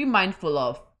 be mindful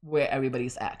of where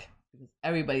everybody's at, because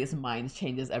everybody's mind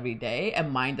changes every day,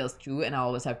 and mine does too, and I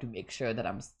always have to make sure that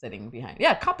I'm sitting behind.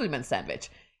 Compliment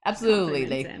sandwich.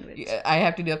 Absolutely. Sandwich. I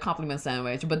have to do a compliment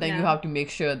sandwich, but then you have to make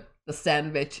sure the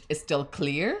sandwich is still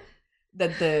clear,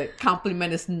 that the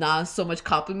compliment is not so much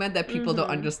compliment that people don't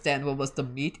understand what was the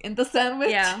meat in the sandwich.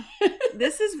 Yeah.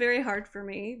 This is very hard for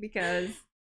me because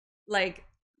like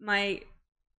my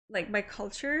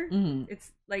culture,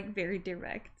 it's like very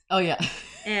direct. Oh yeah.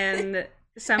 And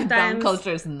sometimes and brown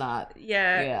culture is not.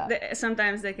 Yeah.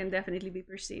 Sometimes they can definitely be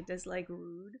perceived as like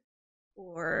rude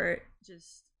or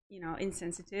just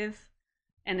insensitive,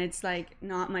 and it's like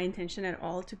not my intention at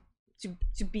all to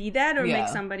be that or make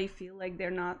somebody feel like they're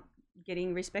not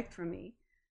getting respect from me.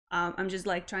 I'm just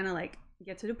like trying to like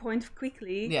get to the point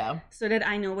quickly, so that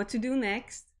I know what to do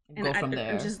next, and go from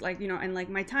there. I'm just like and like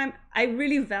my time, I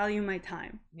really value my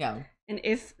time. And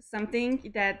if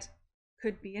something that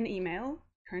could be an email,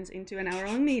 turns into an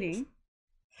hour-long meeting.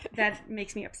 That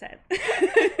makes me upset.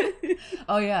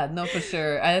 Oh yeah, no, for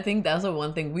sure. I think that's the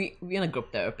one thing we in a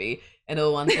group therapy, and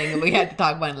the one thing we had to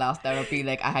talk about in last therapy,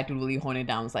 like I had to really hone it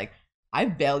down. It's like I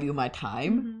value my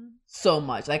time so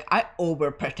much. Like I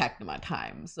overprotect my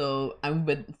time. So I'm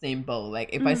with the same boat. Like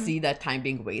if I see that time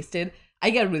being wasted, I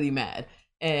get really mad.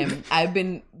 And I've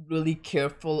been really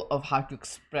careful of how to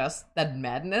express that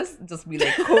madness. Just be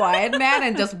like quiet, man,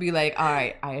 and just be like, all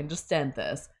right, I understand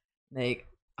this. Like,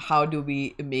 how do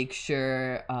we make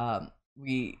sure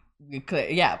we clear?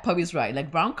 Yeah, Puppy's right.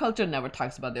 Like brown culture never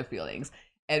talks about their feelings,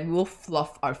 and we'll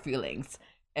fluff our feelings,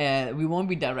 and we won't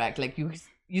be direct. Like you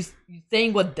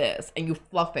saying what this, and you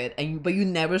fluff it, but you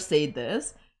never say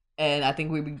this. And I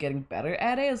think we've been getting better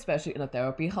at it, especially in a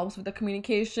therapy helps with the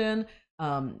communication.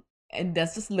 And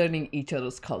that's just learning each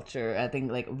other's culture. I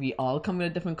think like we all come with a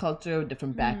different culture,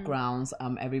 different backgrounds.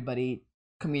 Everybody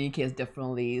communicates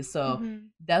differently. So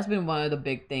that's been one of the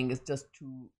big things, is just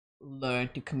to learn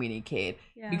to communicate.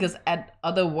 Because at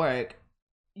other work,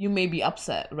 you may be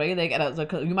upset, right?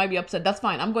 Like you might be upset. That's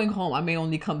fine. I'm going home. I may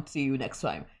only come to you next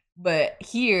time. But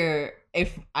here,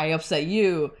 if I upset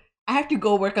you, I have to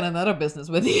go work on another business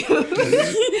with you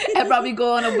and probably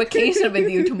go on a vacation with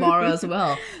you tomorrow as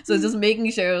well. So just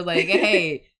making sure like,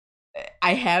 hey,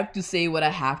 I have to say what I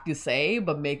have to say,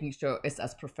 but making sure it's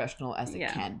as professional as it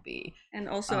can be. And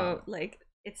also like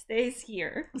it stays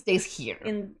here. It stays here.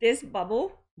 In this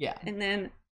bubble. Yeah. And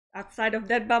then outside of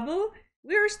that bubble,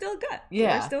 we're still good.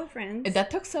 Yeah. We're still friends. And that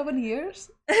took 7 years.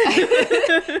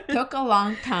 Took a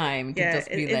long time to just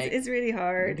be like. It's really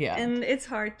hard. Yeah. And it's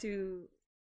hard to,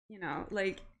 you know,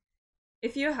 like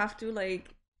if you have to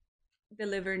like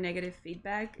deliver negative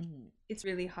feedback, it's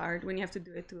really hard when you have to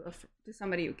do it to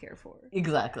somebody you care for.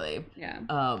 Exactly. Yeah.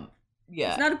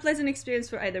 It's not a pleasant experience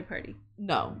for either party.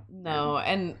 No.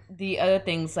 And the other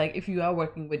things, like if you are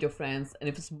working with your friends and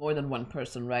if it's more than one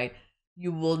person, right,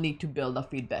 you will need to build a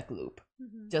feedback loop.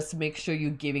 Just make sure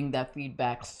you're giving that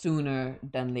feedback sooner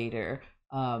than later.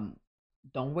 Don't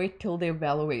wait till the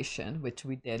evaluation, which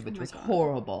we did, which was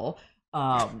horrible.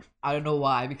 I don't know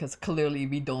why, because clearly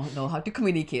we don't know how to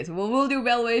communicate. So we'll do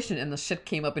evaluation, and the shit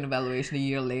came up in evaluation a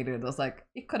year later. It was like,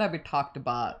 it could have been talked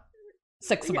about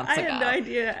 6 months ago. I had no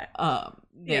idea.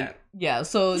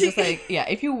 So just like,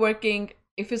 if you're working,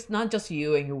 if it's not just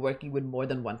you and you're working with more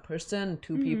than one person,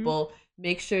 two people,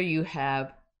 make sure you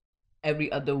have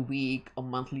every other week, a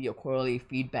monthly or quarterly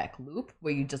feedback loop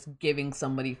where you're just giving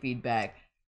somebody feedback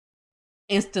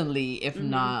instantly. If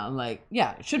not, like,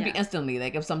 it should be instantly.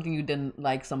 Like if something you didn't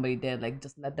like somebody did, like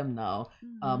just let them know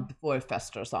before it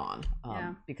festers on,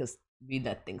 because we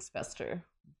let things fester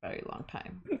a very long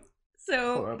time.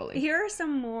 So horribly. Here are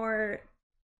some more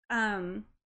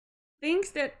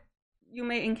things that you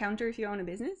may encounter if you own a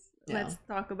business. Let's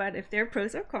talk about if there are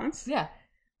pros or cons.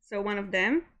 So one of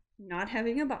them, not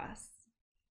having a boss.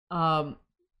 I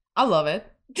love it.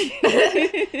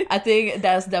 I think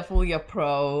that's definitely a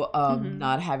pro,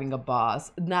 not having a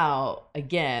boss. Now,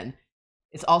 again,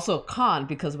 it's also a con,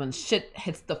 because when shit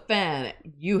hits the fan,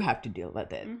 you have to deal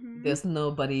with it. There's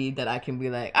nobody that I can be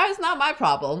like, it's not my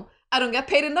problem. I don't get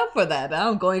paid enough for that.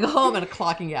 I'm going home and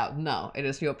clocking out. No, it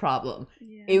is your problem.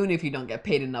 Even if you don't get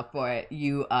paid enough for it,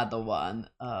 you are the one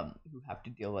who have to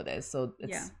deal with it. So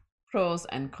it's pros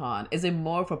and cons. Is it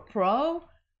more of a pro?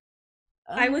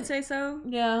 I would say so.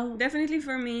 Yeah. Definitely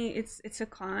for me, it's a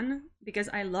con, because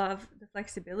I love the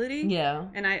flexibility. Yeah.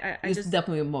 And I it's just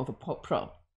definitely more of a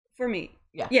pro. For me.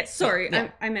 Yeah. Yes, sorry.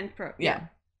 Yeah. I meant pro. Yeah.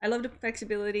 I love the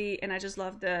flexibility, and I just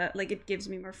love it gives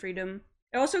me more freedom.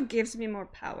 It also gives me more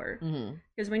power,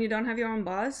 because when you don't have your own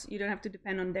boss, you don't have to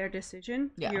depend on their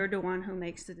decision. You're the one who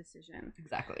makes the decision.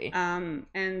 Exactly. And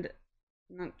I'm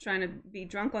not trying to be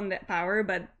drunk on that power,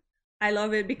 but I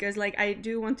love it because like I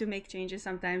do want to make changes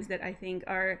sometimes that I think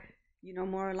are, you know,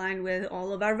 more aligned with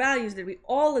all of our values that we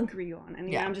all agree on.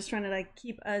 And I'm just trying to like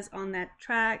keep us on that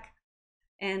track.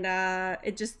 And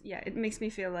it just, it makes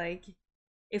me feel like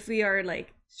if we are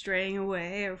like straying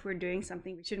away, or if we're doing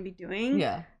something we shouldn't be doing,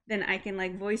 then I can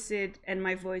like voice it and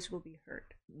my voice will be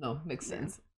heard. No, makes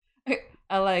sense.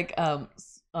 I like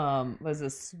was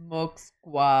it Smoke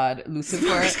Squad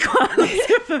Lucifer?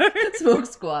 Smoke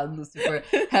Squad Lucifer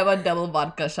have a double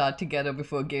vodka shot together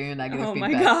before giving negative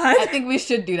feedback. My God. I think we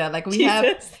should do that. Like we have,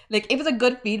 like if it's a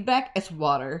good feedback, it's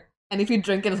water. And if you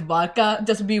drink it as vodka,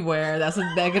 just beware, that's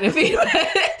a negative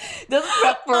feedback. Just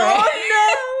prep for it.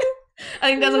 Oh no!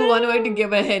 I think that's one way to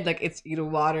give a hint, like it's either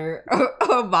water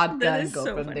or vodka, and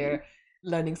go from there.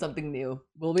 Learning something new.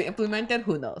 Will we implement it?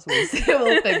 Who knows? We'll see.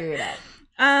 We'll figure it out.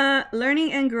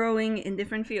 Learning and growing in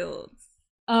different fields.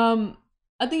 I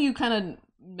think you kind of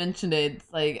mentioned it.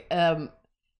 It's like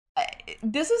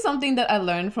this is something that I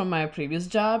learned from my previous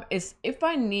job. Is if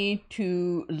I need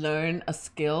to learn a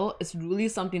skill, it's really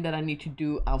something that I need to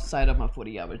do outside of my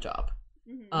 40-hour job.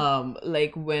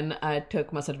 Like when I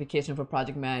took my certification for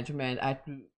project management, I had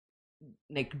to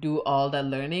like do all that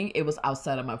learning. It was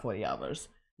outside of my 40 hours.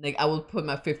 Like I will put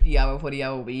my 50-hour,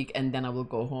 40-hour week, and then I will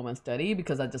go home and study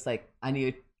because I just like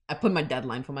I put my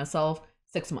deadline for myself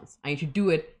 6 months. I need to do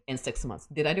it in 6 months.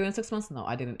 Did I do it in 6 months? No,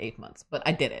 I did it in 8 months, but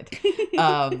I did it.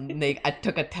 Like I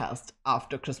took a test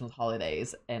after Christmas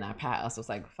holidays and I passed. I was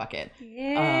like, fuck it.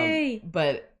 Yay!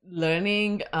 But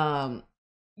learning,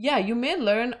 yeah, you may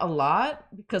learn a lot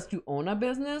because you own a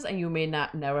business and you may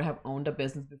never have owned a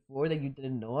business before that you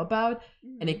didn't know about.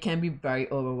 And it can be very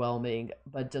overwhelming,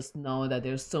 but just know that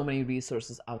there's so many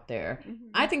resources out there.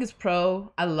 I think it's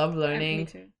pro. I love learning. Me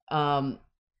too.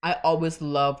 I always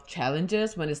love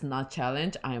challenges. When it's not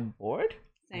challenge, I am bored.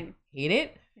 Same. I hate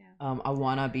it. Yeah. I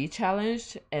wanna be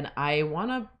challenged and I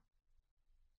wanna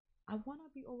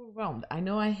be overwhelmed. I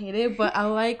know I hate it, but I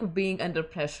like being under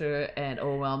pressure and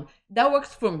overwhelmed. That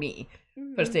works for me,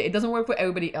 per se. It doesn't work for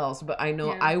everybody else, but I know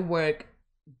I work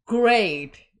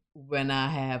great when I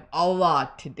have a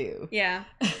lot to do. Yeah.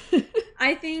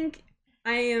 I think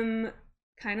I am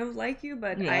kind of like you,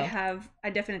 but I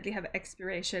definitely have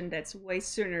expiration that's way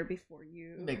sooner before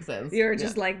you. Makes sense. You're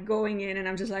just like going in and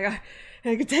I'm just like,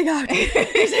 I can take out. Take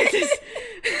this.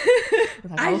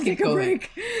 I take a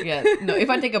break. Yeah. No, if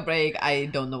I take a break, I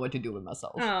don't know what to do with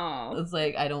myself. Oh. It's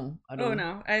like I don't Oh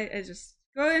no. I just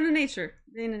go into nature.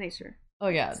 Oh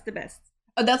yeah. It's the best.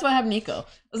 Oh, that's why I have Nico.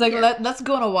 It's like let's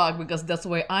go on a walk because that's the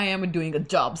way I am doing a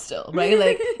job still, right?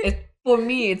 Like for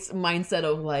me, it's mindset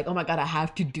of like, oh my God, I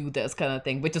have to do this kind of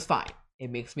thing, which is fine.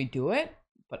 It makes me do it,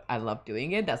 but I love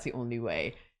doing it. That's the only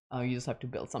way. You just have to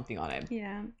build something on it.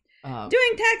 Yeah.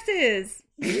 Doing taxes.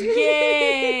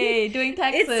 Yay! Doing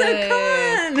taxes. It's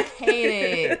so fun.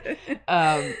 Hate it.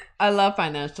 I love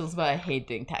financials, but I hate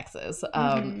doing taxes.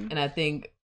 And I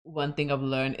think one thing I've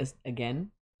learned is,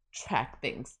 again, track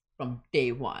things from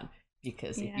day one.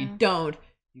 Because if you don't,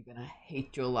 you're going to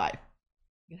hate your life.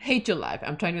 Hate your life.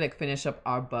 I'm trying to like finish up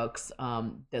our books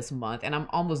this month and I'm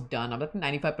almost done. I'm like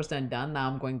 95% done. Now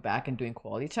I'm going back and doing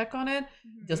quality check on it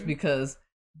just because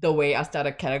the way I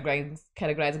started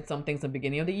categorizing some things at the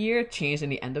beginning of the year changed in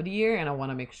the end of the year and I want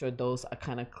to make sure those are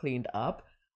kind of cleaned up.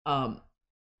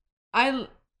 I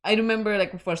remember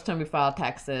like the first time we filed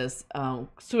taxes,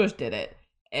 Suraj did it.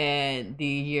 And the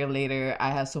year later,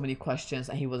 I had so many questions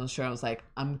and he wasn't sure. I was like,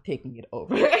 I'm taking it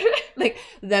over. Like,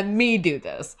 let me do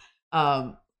this.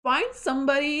 Find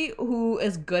somebody who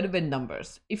is good with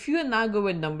numbers. If you're not good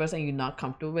with numbers and you're not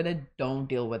comfortable with it, don't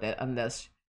deal with it unless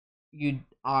you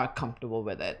are comfortable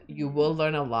with it. You will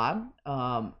learn a lot.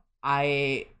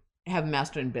 I have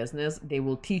master in business. They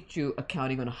will teach you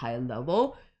accounting on a high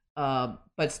level, but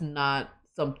it's not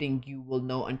something you will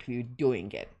know until you're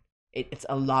doing it. It's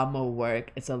a lot more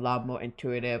work. It's a lot more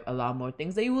intuitive, a lot more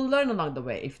things that you will learn along the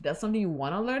way. If that's something you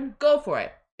want to learn, go for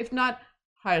it. If not,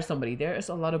 hire somebody. There is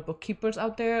a lot of bookkeepers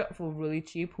out there for really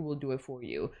cheap who will do it for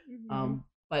you.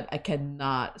 But I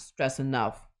cannot stress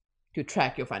enough to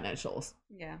track your financials.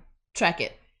 Yeah. Track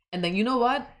it. And then you know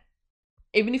what?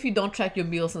 Even if you don't track your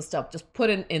meals and stuff, just put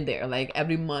it in there. Like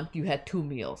every month you had 2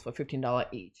 meals for $15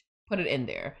 each. Put it in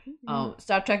there.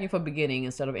 Start tracking from beginning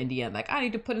instead of in the end. Like I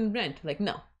need to put in rent. Like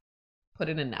no. Put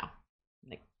it in now.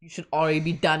 Like you should already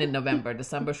be done in November.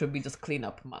 December should be just clean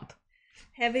up month.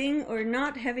 Having or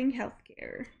not having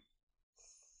healthcare?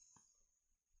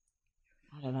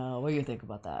 I don't know. What do you think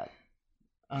about that?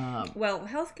 Well,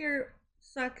 healthcare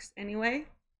sucks anyway.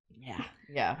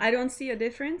 Yeah. I don't see a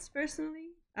difference personally.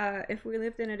 If we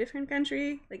lived in a different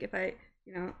country, like if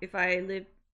I lived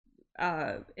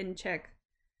in Czech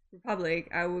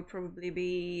Republic, I would probably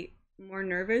be more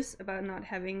nervous about not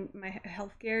having my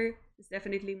healthcare. It's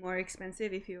definitely more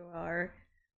expensive if you are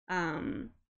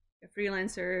a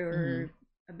freelancer or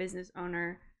a business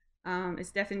owner.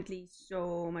 It's definitely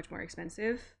so much more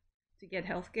expensive to get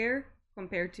healthcare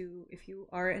compared to if you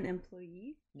are an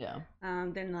employee.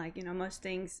 Then like most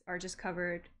things are just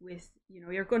covered with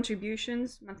your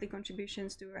contributions, monthly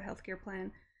contributions to a healthcare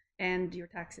plan, and your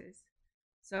taxes.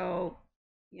 So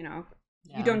you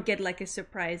don't get like a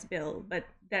surprise bill, but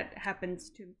that happens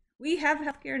too. We have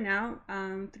healthcare now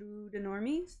through the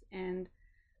normies, and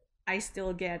I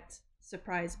still get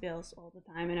surprise bills all the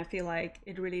time, and I feel like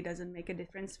it really doesn't make a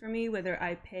difference for me whether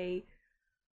I pay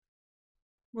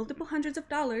multiple hundreds of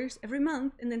dollars every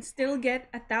month and then still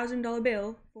get $1,000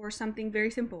 bill for something very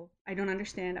simple. I don't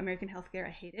understand American healthcare. I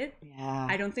hate it. Yeah.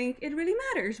 I don't think it really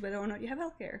matters whether or not you have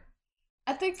healthcare.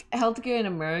 I think healthcare in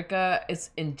America is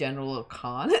in general a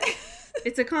con.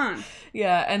 It's a con.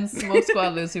 Yeah, and Smoke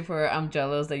Squad Lucifer, I'm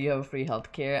jealous that you have free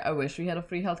healthcare. I wish we had a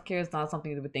free healthcare. It's not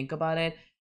something that we think about it.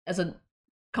 As a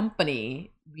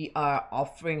company, we are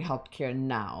offering healthcare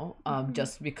now,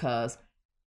 just because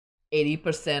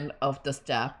 80% of the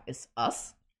staff is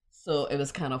us. So it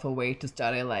was kind of a way to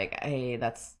start it like, hey,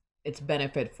 it's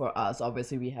benefit for us.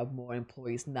 Obviously, we have more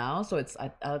employees now, so it's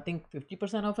I think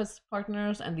 50% of us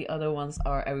partners, and the other ones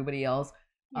are everybody else.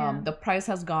 Yeah. The price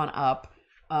has gone up.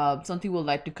 Something we'd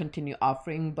like to continue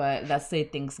offering, but let's say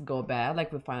things go bad,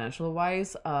 like with financial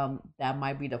wise, that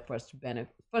might be the first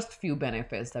few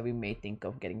benefits that we may think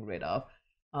of getting rid of.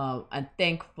 And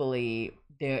thankfully,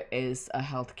 there is a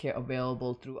healthcare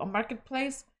available through a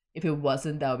marketplace. If it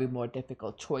wasn't, that would be a more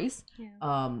difficult choice.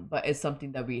 Yeah. But it's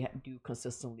something that we do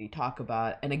consistently talk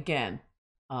about. And again,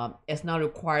 it's not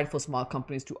required for small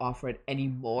companies to offer it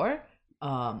anymore.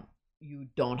 You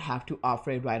don't have to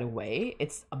offer it right away.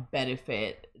 It's a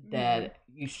benefit that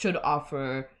you should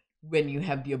offer when you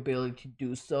have the ability to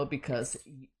do so, because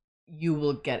you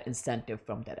will get incentive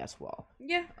from that as well.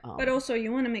 Yeah, but also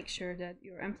you want to make sure that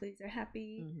your employees are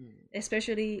happy,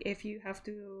 especially if you have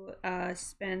to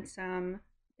spend some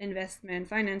investment,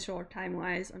 financial or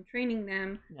time-wise, on training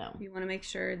them. Yeah. You want to make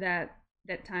sure that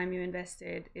that time you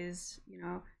invested is,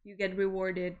 you get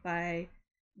rewarded by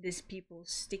these people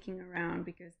sticking around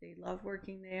because they love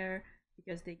working there,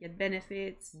 because they get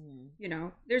benefits.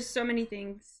 There's so many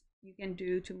things you can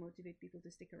do to motivate people to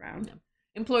stick around. Yeah.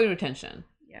 Employee retention.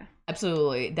 Yeah,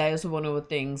 absolutely. That is one of the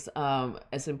things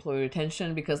as employee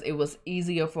retention, because it was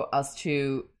easier for us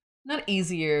to, not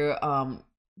easier,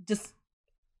 just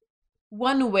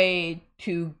one way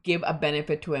to give a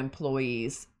benefit to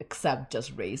employees except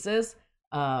just raises.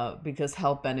 Because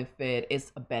health benefit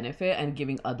is a benefit, and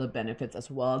giving other benefits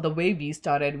as well. The way we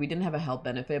started, we didn't have a health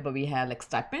benefit, but we had like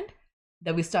stipend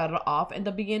that we started off in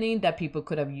the beginning that people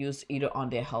could have used either on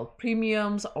their health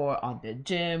premiums or on their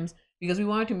gyms, because we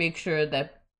wanted to make sure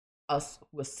that us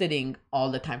who was sitting all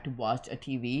the time to watch a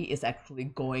TV is actually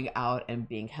going out and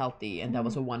being healthy. And that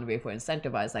was a one way for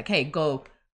incentivize, like, hey, go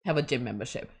have a gym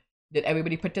membership. Did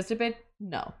everybody participate?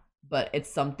 No. But it's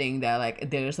something that,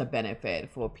 like, there's a benefit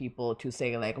for people to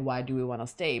say, like, why do we want to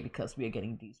stay? Because we are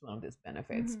getting one of these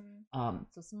benefits.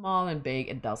 So small and big,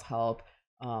 it does help.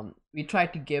 We try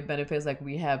to give benefits, like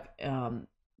we have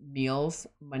meals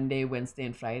Monday, Wednesday,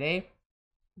 and Friday.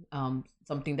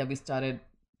 Something that we started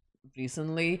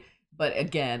recently, but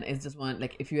again, it's just one,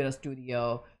 like, if you're at a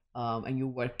studio and you're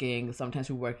working, sometimes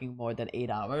you're working more than 8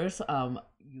 hours,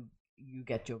 you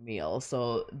get your meal.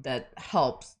 So that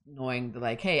helps, knowing that,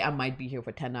 like, hey, I might be here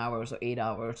for 10 hours or 8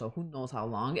 hours or who knows how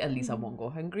long. At least I won't go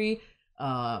hungry.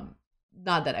 Not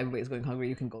that everybody's going hungry,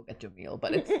 you can go get your meal,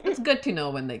 but it's good to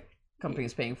know when the company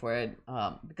is paying for it,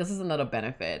 because it's another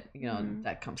benefit,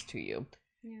 that comes to you.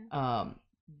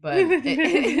 But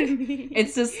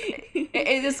it's just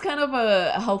it is kind of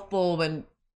a helpful when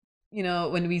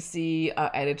when we see our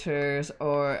editors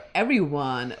or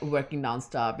everyone working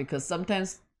nonstop, because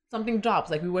sometimes something drops,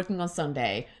 like we're working on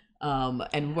Sunday,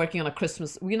 and working on a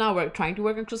Christmas. We're not trying to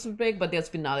work on Christmas break, but there's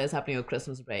finales happening on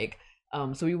Christmas break.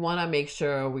 So we want to make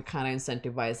sure we're kind of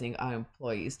incentivizing our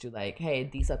employees to, like, hey,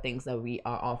 these are things that we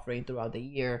are offering throughout the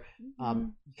year.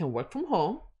 You can work from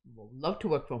home. We'll love to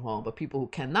work from home, but people who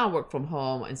cannot work from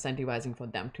home, incentivizing for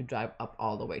them to drive up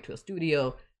all the way to a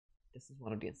studio. This is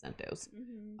one of the incentives.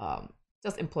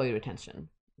 Just employee retention.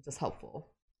 It's just helpful.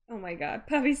 Oh my God.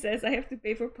 Pavi says I have to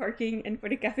pay for parking and for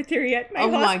the cafeteria at my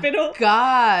hospital. Oh my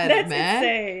God, that's man.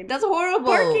 Insane. That's horrible.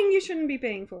 Parking you shouldn't be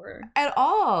paying for. At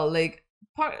all. Like,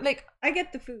 I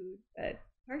get the food, but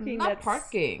parking, not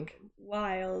parking.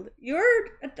 Wild. You're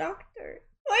a doctor.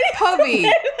 Pavi,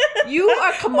 you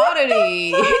are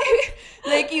commodity.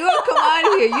 Like, you are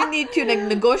commodity. You need to, like,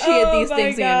 negotiate these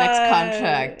things in your next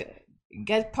contract.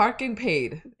 Get parking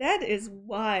paid. That is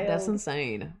wild. That's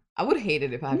insane. I would hate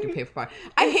it if I have to pay for parking.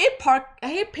 I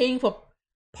hate paying for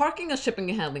parking and shipping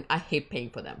and handling. I hate paying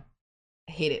for them.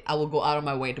 I hate it. I will go out of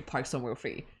my way to park somewhere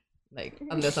free. Like,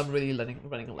 unless I'm really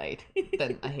running late,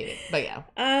 then I hate it. But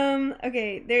yeah.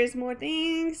 Okay, there's more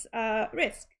things.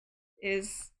 Risk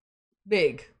is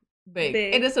big.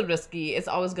 It is a risky. It's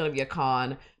always gonna be a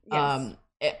con. Yes.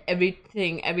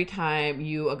 Every time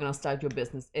you are gonna start your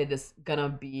business, it is gonna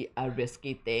be a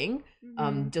risky thing.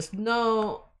 Just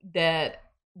know that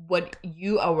what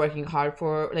you are working hard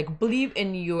for, like, believe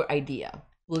in your idea,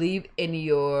 believe in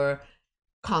your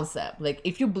concept. Like,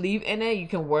 if you believe in it, you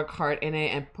can work hard in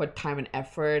it and put time and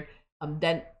effort,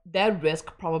 then that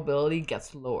risk probability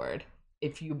gets lowered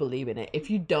if you believe in it. If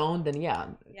you don't, then yeah,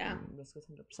 risk is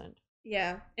 100%.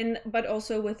 Yeah, but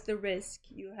also with the risk,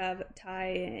 you have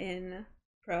tie-in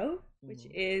pro, which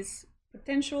is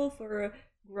potential for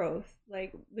growth.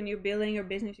 Like when you're building your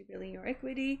business, you're building your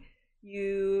equity.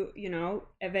 You know,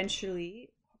 eventually,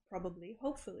 probably,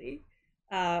 hopefully,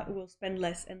 will spend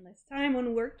less and less time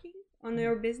on working on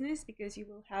your business because you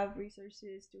will have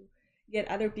resources to get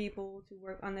other people to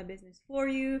work on the business for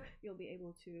you. You'll be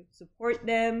able to support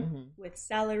them with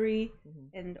salary,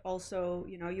 and also,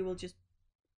 you know, you will just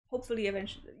hopefully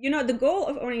eventually, you know, the goal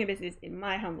of owning a business, in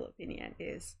my humble opinion,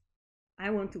 is I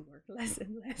want to work less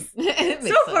and less.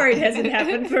 So far it hasn't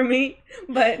happened for me,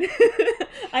 but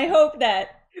I hope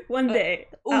that one day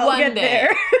I'll get there.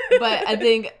 But I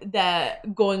think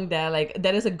that going there, like,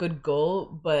 that is a good goal,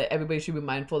 but everybody should be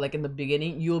mindful, like, in the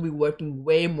beginning you'll be working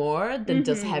way more than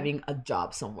just having a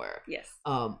job somewhere. Yes.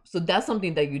 So that's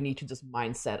something that you need to just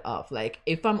mindset of, like,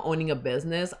 if I'm owning a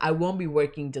business, I won't be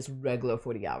working just regular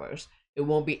 40 hours. It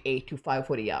won't be 8 to 5,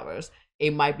 40 hours.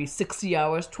 It might be 60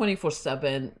 hours,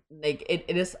 24/7. Like, it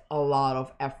is a lot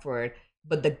of effort.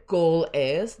 But the goal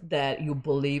is that you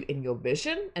believe in your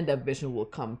vision and that vision will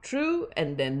come true.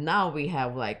 And then now we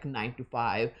have like 9 to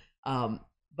 5.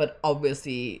 But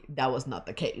obviously that was not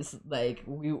the case. Like,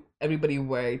 everybody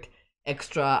worked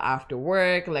extra after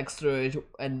work, like Suraj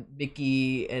and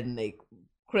Vicky and like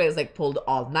Chris like pulled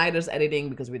all-nighters editing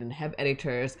because we didn't have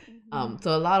editors.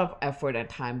 So a lot of effort and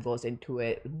time goes into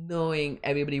it, knowing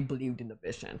everybody believed in the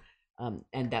vision.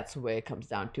 And that's where it comes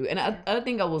down to. And other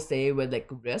thing I will say with like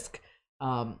risk,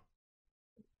 don't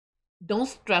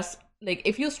stress. Like,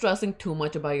 if you're stressing too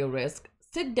much about your risk,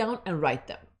 sit down and write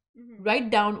them.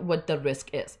 Write down what the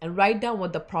risk is and write down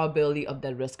what the probability of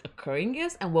that risk occurring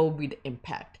is and what will be the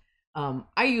impact.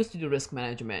 I used to do risk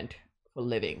management for a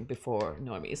living before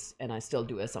Normies, and I still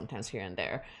do it sometimes here and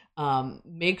there.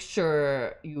 Make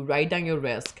sure you write down your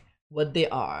risk, what they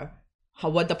are,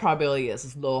 what the probability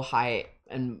is low, high,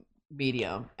 and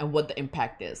medium, and what the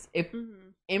impact is. If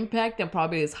impact and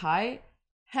probability is high,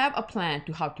 have a plan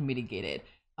to how to mitigate it.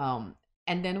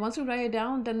 And then once you write it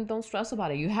down, then don't stress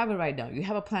about it. You have it right down. You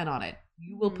have a plan on it.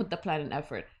 You will put the plan in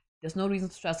effort. There's no reason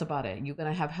to stress about it. You're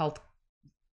gonna have health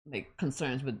like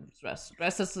concerns with stress.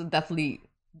 Stress is a definitely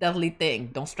thing.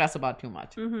 Don't stress about too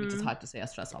much, which is hard to say. I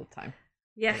stress all the time.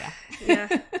 Yeah.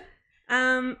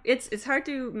 It's hard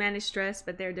to manage stress,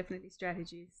 but there are definitely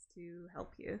strategies to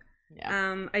help you.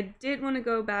 Yeah. I did want to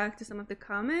go back to some of the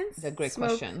comments. They're great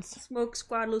questions. Smoke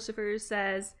Squad Lucifer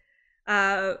says,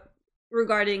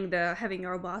 regarding the having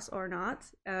your boss or not,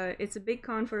 it's a big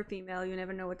con for a female. You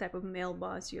never know what type of male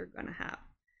boss you're gonna have.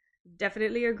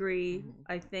 Definitely agree.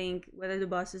 I think whether the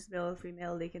boss is male or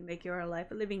female, they can make your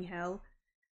life a living hell.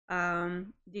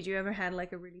 Did you ever had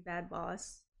like a really bad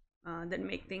boss that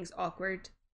make things awkward?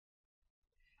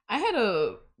 I had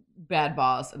a bad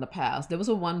boss in the past. There was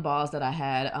one boss that I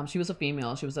had. She was a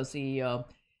female. She was a CEO,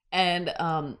 and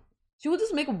she would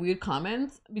just make weird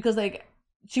comments because like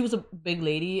she was a big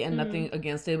lady and nothing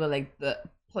against it, but like the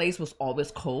place was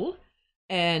always cold,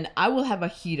 and I will have a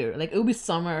heater. Like, it would be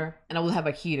summer, and I will have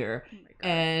a heater.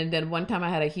 And then one time I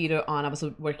had a heater on. I was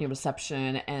working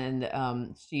reception,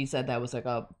 and she said that was like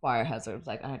a fire hazard. I was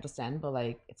like, I understand, but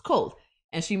like it's cold.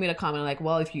 And she made a comment like,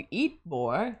 well, if you eat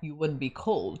more, you wouldn't be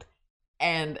cold.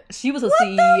 And she was a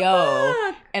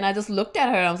CEO. And I just looked at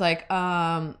her and I was like,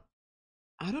 I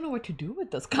don't know what to do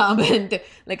with this comment.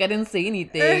 Like, I didn't say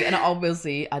anything. And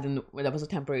obviously, that was a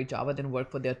temporary job. I didn't work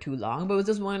for there too long. But it was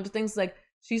just one of the things like,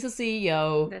 she's a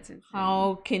CEO. That's insane.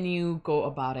 How can you go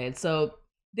about it? So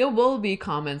there will be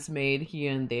comments made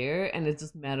here and there. And it's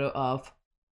just a matter of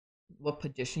what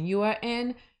position you are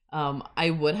in. I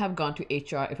would have gone to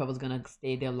HR if I was going to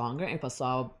stay there longer, if I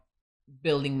saw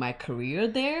building my career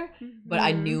there, but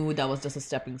I knew that was just a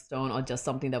stepping stone or just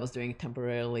something that I was doing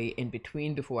temporarily in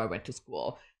between before I went to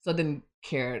school. So I didn't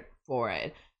care for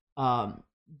it.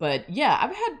 But yeah,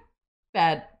 I've had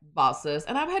bad bosses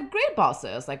and I've had great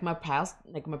bosses. Like my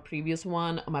previous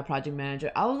one, my project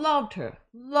manager, I loved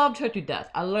her to death.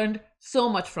 I learned so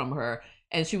much from her.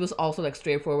 And she was also like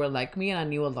straightforward like me, and I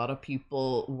knew a lot of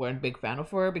people weren't big fan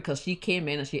of her because she came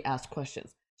in and she asked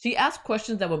questions. She asked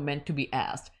questions that were meant to be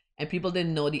asked, and people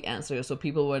didn't know the answer, so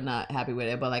people were not happy with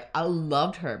it. But like, I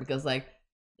loved her because like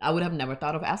I would have never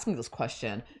thought of asking this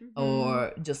question,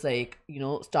 or just like, you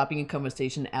know, stopping in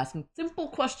conversation, asking simple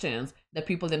questions that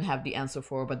people didn't have the answer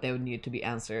for, but they would need to be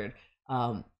answered.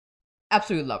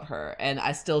 Absolutely love her, and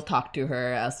I still talk to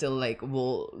her. I still like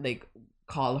will like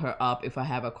call her up if I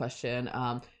have a question.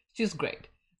 She's great.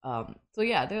 So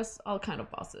yeah, there's all kind of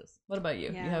bosses. What about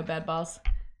you? Yeah. You have a bad boss?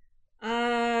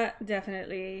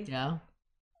 Definitely. Yeah.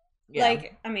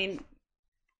 Like, I mean,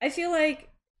 I feel like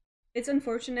it's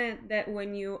unfortunate that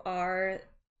when you are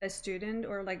a student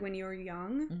or like when you're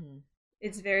young,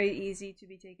 it's very easy to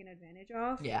be taken advantage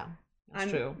of. Yeah,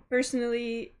 that's true.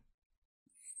 Personally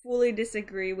fully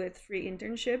disagree with free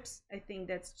internships. I think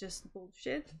that's just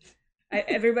bullshit.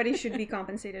 Everybody should be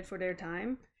compensated for their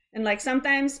time. And like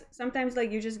sometimes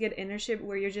like you just get internship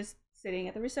where you're just sitting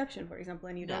at the reception, for example,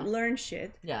 and you don't learn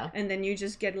shit. Yeah. And then you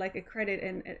just get like a credit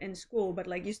in school, but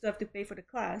like you still have to pay for the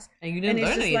class. And you didn't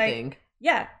learn anything. Like,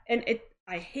 yeah, and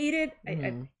I hate it.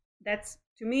 That's,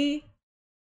 to me,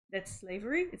 that's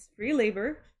slavery. It's free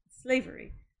labor. It's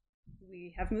slavery.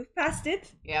 We have moved past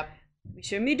it. Yep. We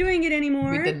shouldn't be doing it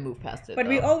anymore. We didn't move past it, but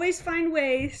we always find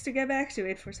ways to get back to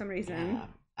it for some reason. Yeah.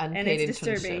 And it's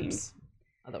disturbing.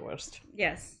 Are the worst.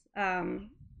 Yes.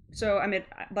 So I mean,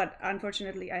 but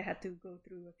unfortunately, I had to go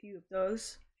through a few of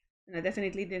those, and I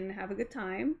definitely didn't have a good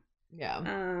time. Yeah.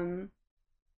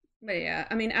 But yeah,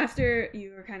 I mean, after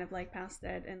you were kind of like past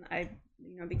that, and I,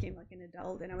 became like an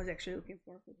adult, and I was actually looking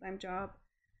for a full-time job,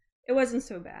 it wasn't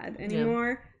so bad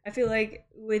anymore. Yeah. I feel like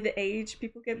with the age,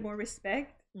 people get more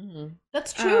respect.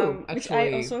 That's true. Which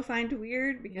I also find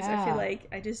weird because I feel like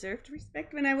I deserved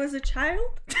respect when I was a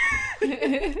child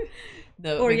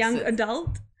or young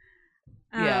adult.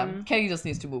 Kelly just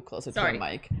needs to move closer to the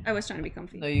mic. I was trying to be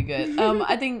comfy. No, you're good.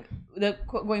 I think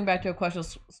going back to your question,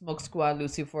 Smoke Squad,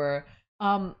 Lucifer,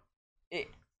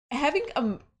 having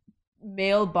a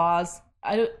male boss,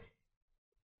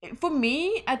 for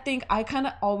me, I think I kind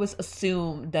of always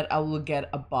assume that I will get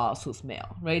a boss who's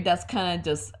male, right? That's kind of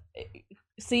just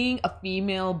seeing a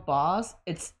female boss.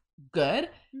 It's good,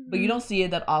 but you don't see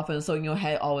it that often. So in your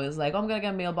head, always like, oh, I'm gonna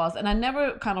get a male boss, and I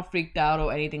never kind of freaked out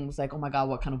or anything. It was like, oh my god,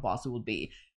 what kind of boss it would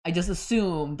be. I just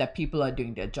assume that people are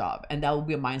doing their job, and that will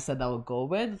be a mindset that I will go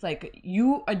with. It's like,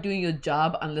 you are doing your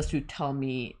job unless you tell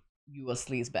me you a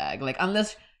sleazebag. Like,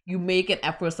 unless you make an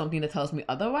effort, something that tells me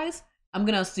otherwise, I'm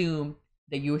gonna assume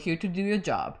that you're here to do your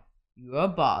job. You're a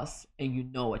boss and you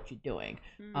know what you're doing.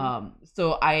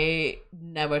 So I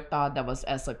never thought that was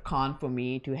as a con for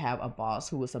me to have a boss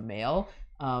who was a male,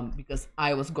 because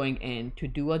I was going in to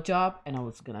do a job and I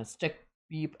was gonna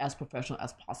be as professional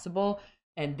as possible.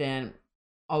 And then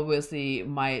obviously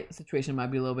my situation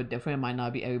might be a little bit different. It might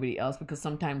not be everybody else, because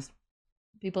sometimes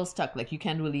people are stuck. Like, you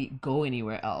can't really go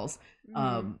anywhere else.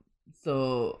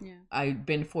 So I've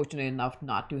been fortunate enough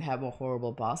not to have a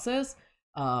horrible bosses.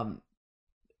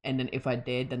 And then if I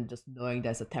did, then just knowing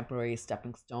there's a temporary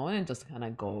stepping stone and just kind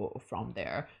of go from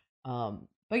there.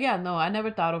 But yeah, no, I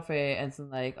never thought of it as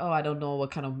like, oh, I don't know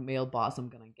what kind of male boss I'm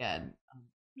gonna get.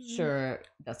 Sure,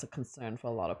 that's a concern for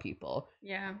a lot of people.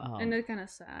 Yeah, and it's kind of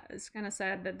sad. It's kind of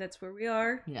sad that that's where we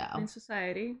are in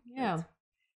society. Yeah.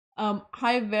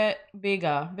 Hi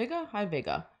Vega. Hi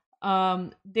Vega.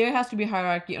 There has to be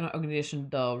hierarchy in an organization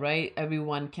though, right?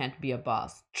 Everyone can't be a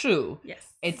boss. True. Yes.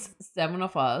 It's 7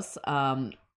 of us.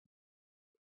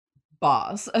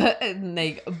 Boss.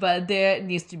 Like, but there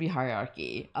needs to be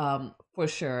hierarchy. For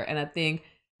sure. And I think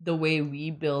the way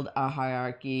we build our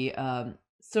hierarchy,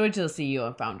 Surge is the CEO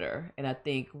and founder, and I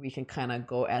think we can kind of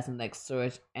go as in like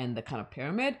Surge and the kind of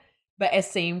pyramid, but at the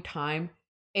same time,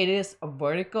 it is a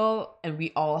vertical, and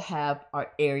we all have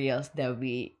our areas that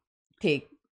we take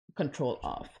control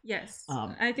of. Yes.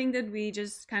 I think that we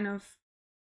just kind of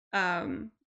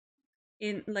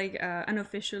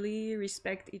unofficially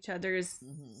respect each other's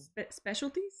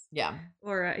specialties. Yeah.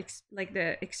 Or like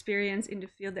the experience in the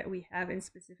field that we have in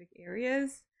specific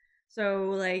areas.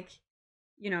 So like,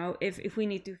 if we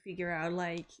need to figure out,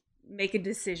 like, make a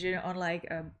decision on like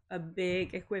a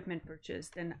big equipment purchase,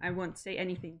 then I won't say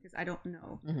anything because I don't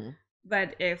know.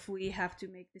 But if we have to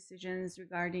make decisions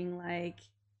regarding like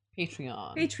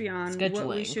Patreon, scheduling, what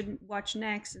we should watch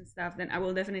next and stuff, then I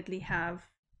will definitely have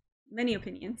many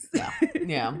opinions. Yeah.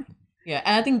 And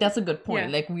I think that's a good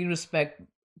point. Like, we respect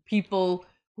people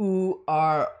who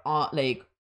are like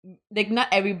not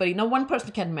everybody, not one person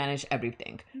can manage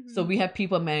everything. So we have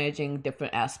people managing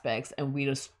different aspects, and we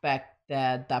respect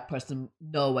that person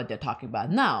know what they're talking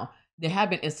about. Now, there have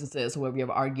been instances where we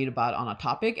have argued about on a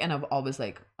topic, and I've always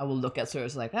like, I will look at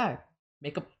Sirius like,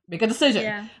 make a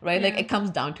decision, right? Like, it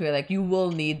comes down to it. Like, you will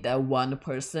need that one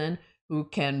person who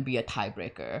can be a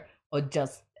tiebreaker, or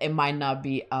just, it might not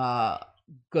be a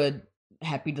good,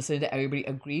 happy decision that everybody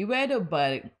agree with,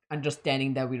 but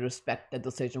understanding that we respect the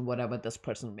decision, whatever this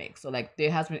person makes. So like,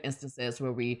 there has been instances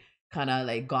where we kind of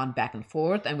like gone back and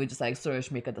forth, and we just like, Suresh,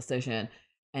 make a decision,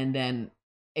 and then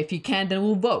if you can't, then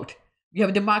we'll vote. We have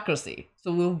a democracy,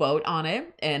 so we'll vote on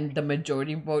it, and the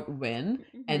majority vote win,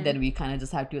 and then we kind of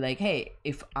just have to like, hey,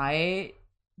 if I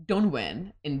don't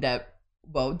win in that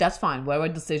well, that's fine. Whatever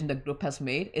decision the group has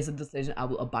made is a decision I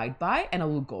will abide by, and I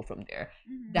will go from there.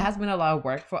 There has been a lot of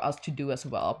work for us to do as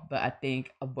well, but I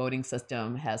think a voting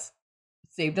system has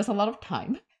saved us a lot of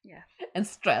time and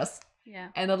stress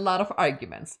and a lot of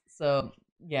arguments. So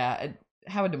yeah,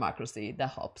 have a democracy.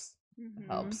 That helps.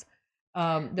 Helps.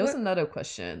 There was another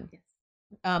question.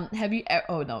 Yes. Have you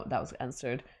oh no, that was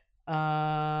answered.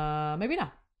 Maybe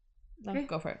not. No, okay.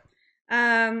 Go for it.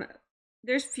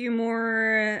 There's a few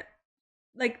more,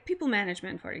 like people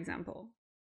management, for example.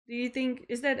 Do you think,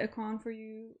 is that a con for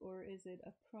you or is it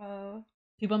a pro?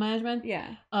 People management?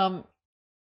 Yeah.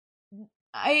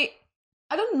 I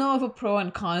don't know if a pro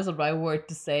and con is the right word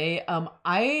to say.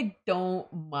 I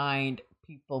don't mind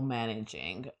people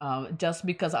managing, just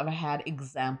because I've had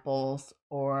examples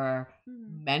or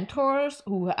mentors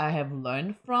who I have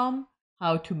learned from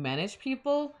how to manage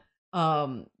people.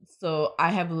 So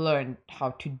I have learned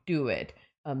how to do it.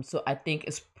 So I think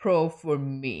it's pro for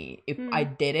me. If I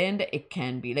didn't, it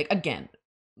can be like, again,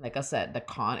 like I said, the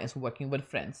con is working with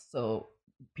friends. So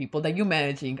people that you're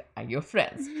managing are your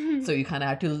friends. So you kind of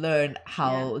have to learn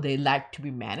how they like to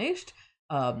be managed,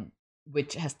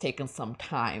 which has taken some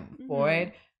time for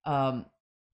it.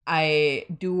 I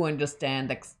do understand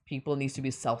that people need to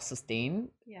be self-sustained,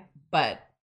 but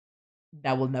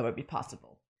that will never be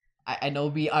possible. I know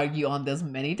we argue on this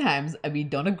many times and we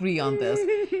don't agree on this.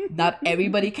 Not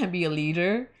everybody can be a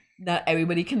leader. Not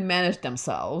everybody can manage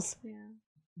themselves.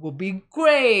 Would be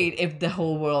great if the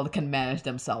whole world can manage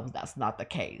themselves. That's not the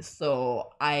case.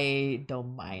 So I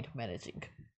don't mind managing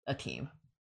a team.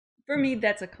 For me,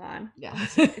 that's a con. Yeah.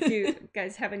 If you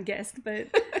guys haven't guessed, but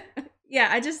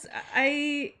yeah,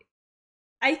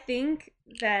 I think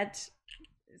that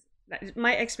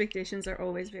my expectations are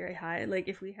always very high. Like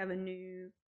if we have a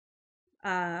new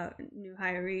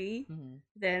hiree,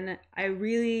 then I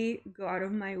really go out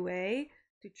of my way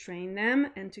to train them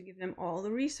and to give them all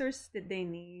the resources that they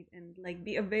need, and like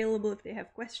be available if they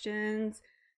have questions,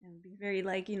 and be very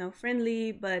like, you know,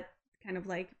 friendly, but kind of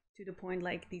like to the point,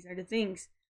 like these are the things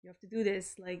you have to do,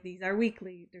 this, like these are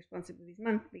weekly, the responsibilities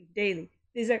monthly, daily,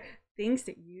 these are things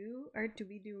that you are to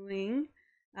be doing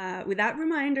without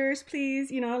reminders,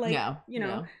 please, you know, like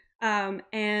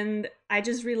and I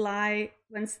just rely,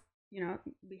 once, you know,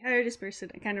 we hire this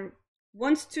person, I kind of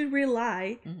wants to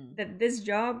rely that this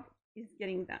job is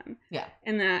getting done.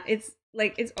 And it's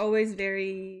like, it's always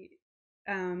very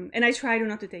and I try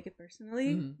not to take it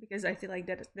personally, because I feel like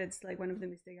that's like one of the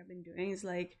mistakes I've been doing, is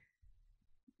like,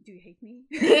 do you hate me?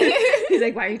 He's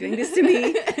like, why are you doing this to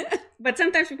me? But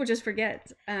sometimes people just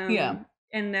forget,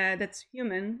 and that's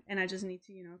human, and I just need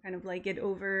to, you know, kind of like get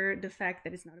over the fact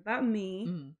that it's not about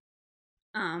me.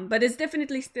 But it's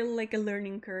definitely still like a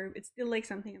learning curve. It's still like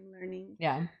something I'm learning.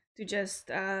 To just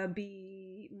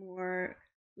be more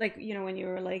like, you know, when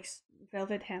you're like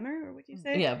velvet hammer, or what you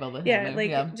say? Velvet hammer.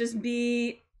 Like just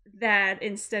be that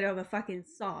instead of a fucking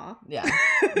saw.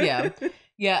 I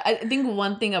think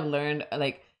one thing I've learned,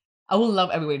 like, I would love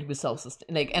everybody to be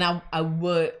self-sustained. Like, and I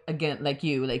would, again, like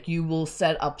you will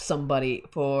set up somebody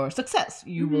for success.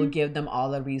 You will give them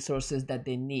all the resources that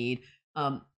they need.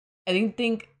 I didn't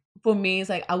think, for me, it's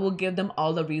like I will give them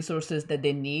all the resources that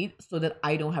they need so that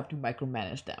I don't have to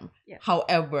micromanage them.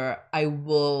 However, I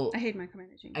hate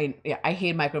micromanaging. I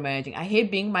hate micromanaging. I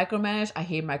hate being micromanaged. I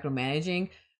hate micromanaging.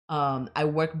 I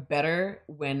work better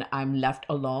when I'm left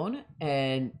alone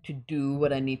and to do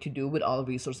what I need to do with all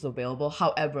the resources available.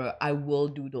 However, I will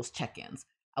do those check-ins.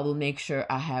 I will make sure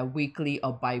I have weekly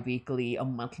or bi-weekly or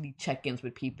monthly check-ins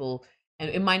with people. And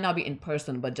it might not be in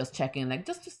person, but just check in, like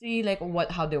just to see like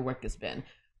how their work has been.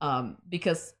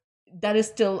 Because that is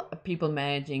still people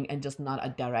managing, and just not a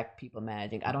direct people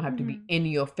managing. I don't have to be in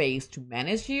your face to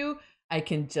manage you. I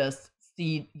can just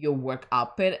see your work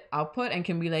output and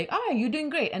can be like, you're doing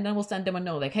great. And then we'll send them a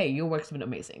note like, hey, your work's been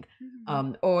amazing.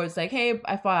 Or it's like, hey,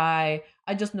 FYI,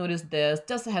 I just noticed this,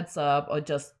 just a heads up, or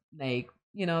just like,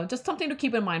 you know, just something to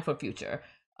keep in mind for future.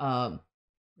 Or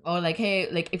like, hey,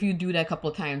 like if you do that a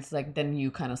couple of times, like then you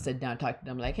kind of sit down and talk to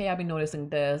them like, hey, I've been noticing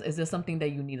this. Is there something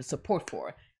that you need a support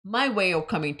for? My way of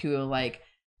coming to like,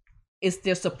 is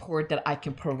there support that I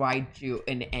can provide you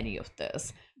in any of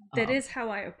this? That is how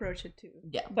I approach it too.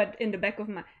 But in the back of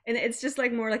my, and it's just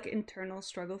like more like internal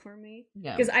struggle for me.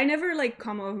 Because I never like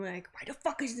come over like, why the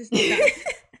fuck is this not done?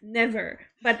 Never.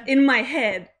 But in my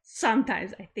head,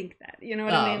 sometimes I think that, you know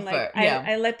what I mean? Like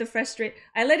I let it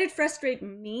frustrate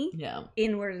me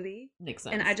inwardly. Makes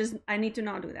sense. And I need to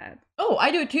not do that. Oh,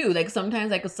 I do too. Like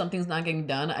sometimes like if something's not getting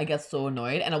done, I get so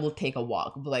annoyed and I will take a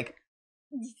walk. Like,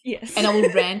 Yes. And I will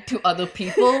rant to other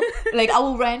people. Like, I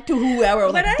will rant to whoever.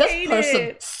 Like, this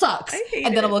person sucks.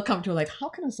 And then I will come to like, how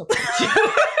can I support you?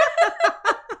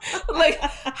 Like,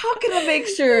 how can I make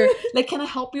sure? Like, can I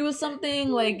help you with something?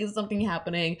 Like, is something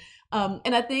happening?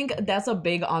 And I think that's a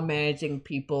big on managing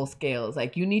people scales.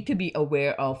 Like, you need to be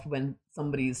aware of when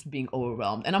somebody's being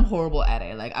overwhelmed. And I'm horrible at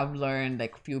it. Like, I've learned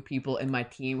like few people in my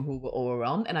team who were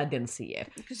overwhelmed and I didn't see it.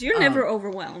 Because you're never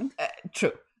overwhelmed.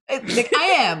 True. Like,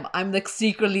 I'm like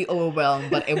secretly overwhelmed,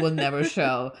 but it will never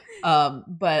show.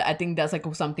 But I think that's like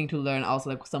something to learn also,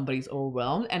 like somebody's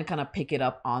overwhelmed and kind of pick it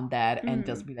up on that and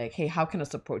just be like, hey, how can I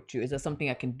support you? Is there something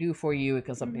I can do for you? Is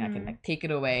there something I can like take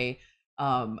it away?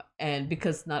 And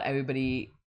because not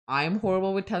everybody, I'm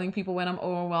horrible with telling people when I'm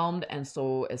overwhelmed, and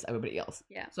so is everybody else.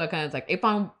 Yeah. So I kind of like, if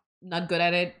I'm not good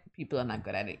at it, people are not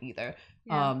good at it either.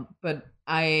 Yeah. But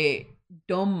I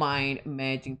don't mind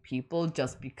managing people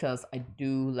just because I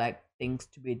do like things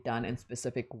to be done in a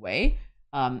specific way.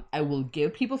 I will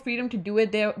give people freedom to do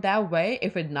it that way.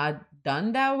 If it's not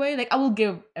done that way, like I will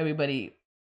give everybody,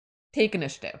 take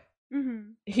initiative.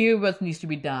 Here what needs to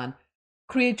be done.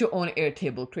 Create your own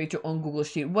Airtable, create your own Google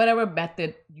Sheet, whatever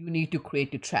method you need to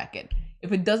create to track it.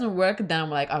 If it doesn't work, then I'm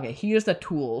like, okay, here's the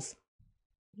tools.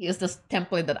 Here's this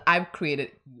template that I've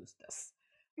created. Use this.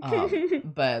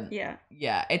 But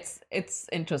yeah, it's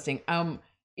interesting.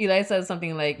 Eli says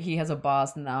something like he has a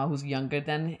boss now who's younger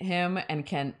than him and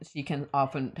she can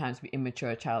oftentimes be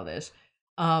immature, childish.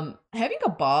 Having a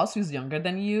boss who's younger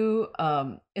than you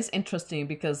is interesting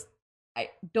because I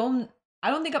don't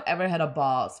think I've ever had a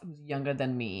boss who's younger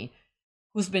than me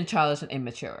who's been childish and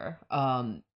immature.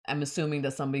 I'm assuming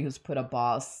that somebody who's put a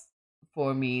boss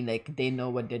for me, like they know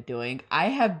what they're doing. I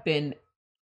have been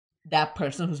that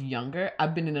person who's younger.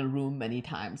 I've been in a room many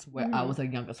times where I was the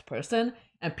youngest person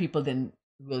and people didn't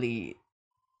really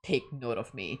take note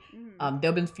of me. There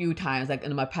have been few times like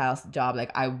in my past job, like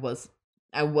I was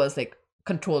like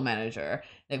control manager,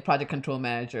 like project control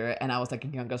manager, and I was like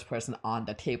the youngest person on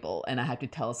the table, and I had to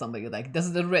tell somebody like, this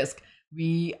is the risk,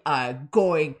 we are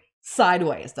going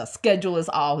sideways, the schedule is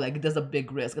off, like there's a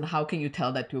big risk, and how can you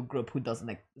tell that to a group who doesn't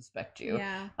like respect you?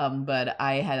 But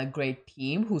I had a great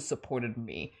team who supported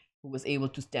me, who was able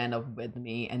to stand up with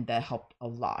me, and that helped a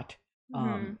lot.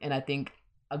 And I think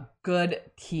a good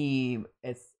team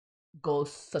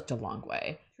goes such a long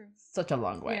way. Such a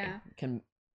long way. Can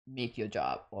make your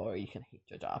job or you can hate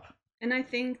your job. And I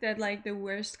think that like the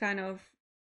worst kind of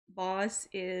boss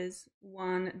is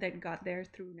one that got there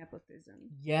through nepotism.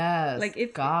 Yes. Like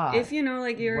if you know,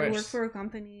 like you work for a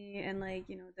company and like,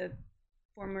 you know, the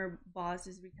former boss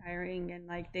is retiring and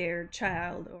like their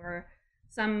child or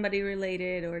somebody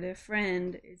related or their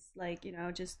friend is like, you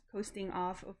know, just coasting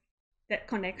off of that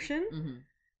connection.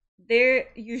 They're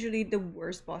usually the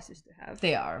worst bosses to have.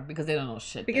 They are, because they don't know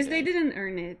shit. Because they didn't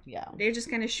earn it. Yeah. They're just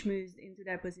kind of schmoozed into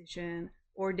that position,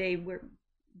 or they were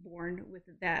born with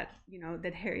that, you know,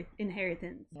 that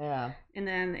inheritance. Yeah. And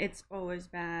then it's always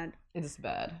bad. It is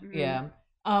bad. Yeah.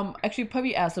 Actually,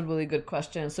 Pubby asked a really good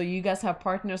question. So you guys have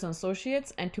partners and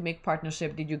associates, and to make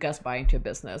partnership, did you guys buy into a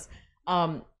business?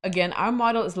 Again, our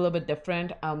model is a little bit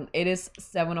different. It is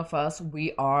 7 of us.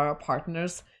 We are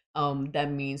partners. That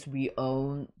means we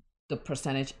own the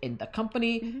percentage in the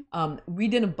company. We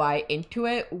didn't buy into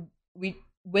it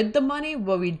with the money,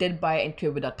 but we did buy into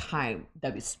it with the time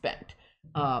that we spent.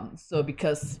 So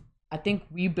because I think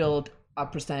we built a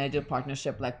percentage of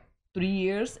partnership like 3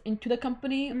 years into the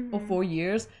company or 4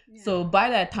 years. So by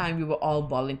that time we were all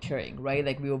volunteering, right?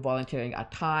 Like we were volunteering our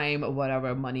time or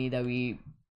whatever money that we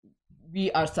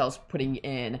ourselves putting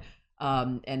in.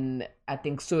 And I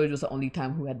think Surge was the only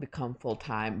time who had become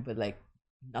full-time with like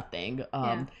nothing.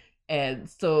 And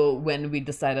so when we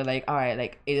decided like, all right,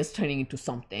 like it is turning into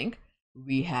something,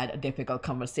 we had a difficult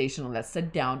conversation. Let's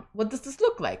sit down. What does this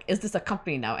look like? Is this a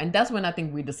company now? And that's when I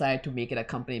think we decided to make it a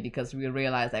company, because we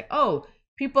realized like, oh,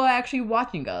 people are actually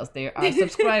watching us. There are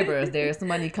subscribers. There's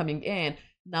money coming in.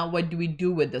 Now what do we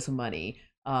do with this money?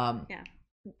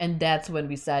 And that's when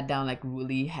we sat down, like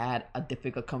really had a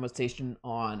difficult conversation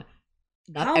on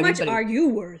how much are you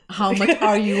worth? How much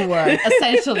are you worth?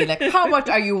 Essentially, like how much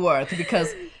are you worth?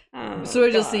 Because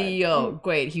Surge's CEO,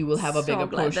 great, he will have a bigger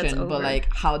portion, but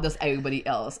like how does everybody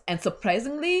else? And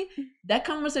surprisingly, that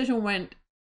conversation went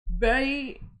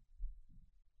better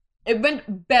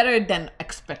than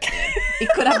expected. It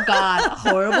could have gone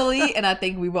horribly, and I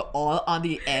think we were all on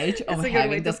the edge of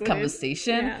having this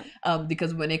conversation.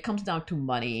 Because when it comes down to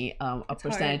money, a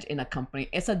percentage in a company,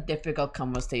 it's a difficult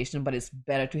conversation, but it's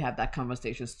better to have that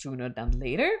conversation sooner than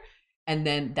later. And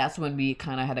then that's when we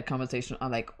kind of had a conversation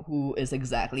on like who is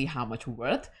exactly how much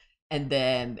worth. And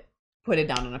then put it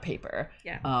down on a paper.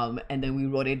 Yeah. And then we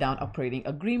wrote it down, operating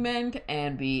agreement,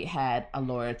 and we had a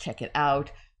lawyer check it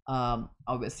out.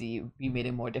 Obviously, we made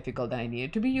it more difficult than it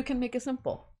needed to be. You can make it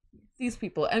simple. These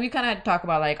people, and we kind of talk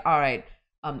about like, all right,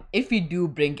 if we do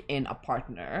bring in a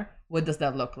partner, what does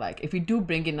that look like? If we do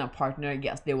bring in a partner,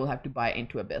 yes, they will have to buy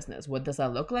into a business. What does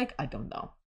that look like? I don't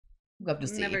know. We have to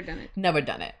see. Never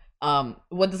done it.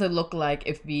 What does it look like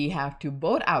if we have to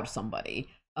vote out somebody?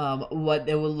 What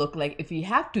it will look like if we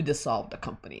have to dissolve the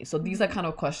company. So these are kind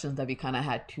of questions that we kind of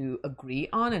had to agree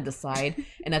on and decide.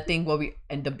 And I think what we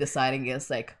end up deciding is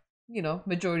like,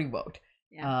 majority vote.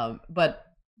 Yeah. But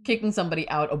kicking somebody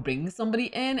out or bringing somebody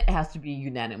in, it has to be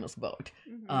unanimous vote.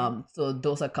 So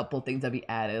those are a couple things that we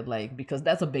added, like, because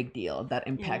that's a big deal. That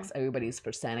impacts everybody's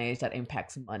percentage, that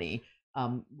impacts money.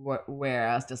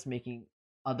 Whereas just making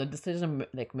other decisions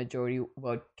like majority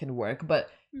vote can work. But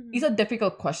these are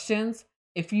difficult questions.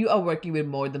 If you are working with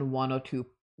more than one or two,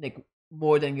 like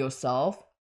more than yourself,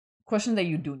 question that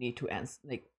you do need to answer,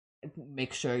 like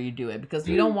make sure you do it, because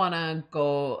you don't want to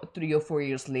go 3 or 4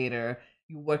 years later,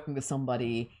 you're working with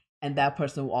somebody and that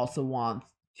person also wants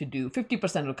to do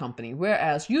 50% of the company,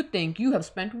 whereas you think you have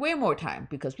spent way more time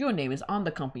because your name is on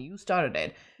the company, you started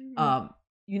it.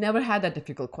 You never had that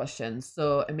difficult question,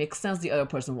 so it makes sense the other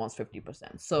person wants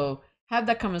 50%. So have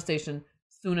that conversation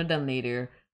sooner than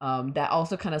later. That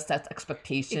also kind of sets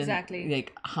expectations,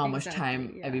 like how much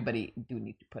time everybody do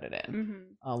need to put it in.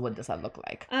 What does that look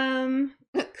like?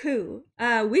 Cool.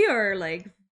 We are like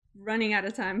running out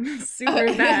of time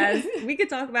super fast. We could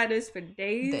talk about this for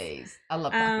days. I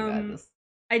love talking about this.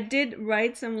 I did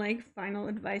write some like final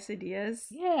advice ideas.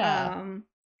 Yeah.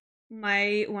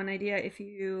 My one idea, if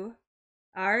you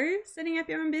are setting up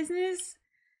your own business,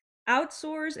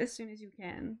 outsource as soon as you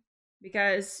can.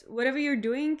 Because whatever you're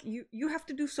doing, you have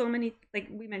to do so many, like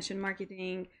we mentioned,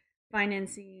 marketing,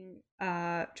 financing,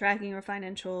 tracking your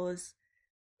financials,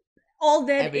 all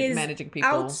that is managing people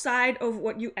outside of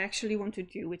what you actually want to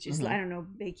do, which is, I don't know,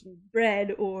 baking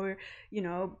bread or,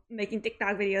 making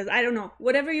TikTok videos. I don't know.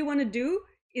 Whatever you want to do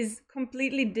is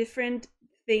completely different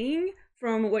thing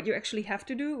from what you actually have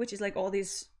to do, which is like all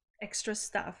this extra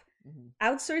stuff.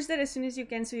 Outsource that as soon as you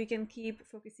can, so you can keep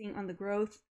focusing on the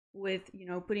growth with,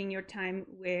 putting your time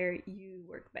where you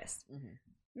work best.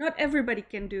 Not everybody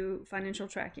can do financial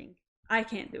tracking. I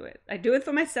can't do it. I do it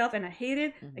for myself and I hate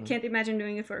it. I can't imagine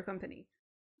doing it for a company.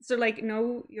 So like,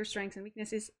 know your strengths and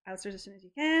weaknesses, outsource as soon as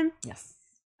you can. Yes.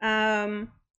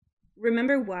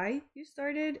 Remember why you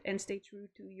started and stay true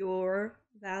to your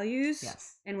values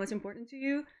and what's important to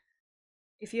you.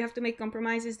 If you have to make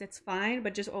compromises, that's fine,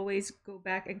 but just always go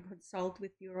back and consult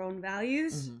with your own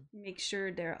values. Make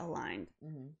sure they're aligned.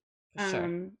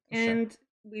 And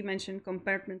we mentioned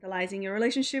compartmentalizing your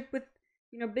relationship with,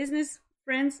 business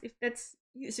friends. If that's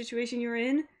a situation you're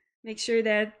in, make sure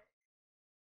that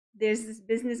there's this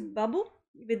business bubble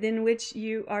within which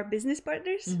you are business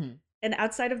partners. And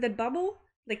outside of that bubble,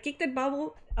 like kick that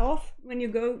bubble off when you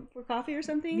go for coffee or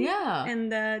something. Yeah.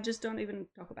 And just don't even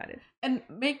talk about it. And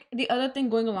make the other thing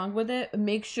going along with it,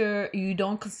 make sure you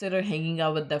don't consider hanging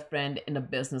out with that friend in a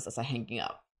business as a hanging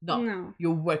out. No,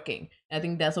 you're working. I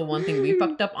think that's the one thing we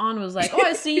fucked up on, was like, oh,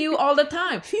 I see you all the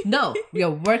time. No, you're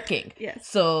working. Yes.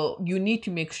 So you need to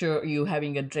make sure you're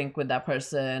having a drink with that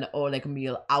person or like a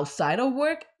meal outside of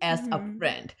work as a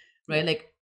friend, right?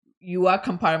 Like you are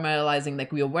compartmentalizing,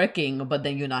 like we are working, but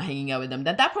then you're not hanging out with them.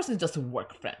 That person is just a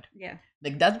work friend. Yeah.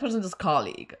 Like that person is just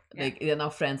colleague. Yeah. Like they're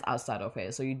not friends outside of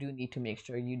it. So you do need to make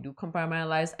sure you do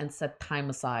compartmentalize and set time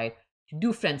aside to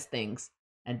do friends things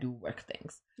and do work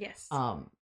things. Yes.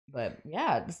 But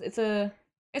yeah, it's a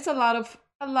lot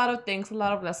of things, a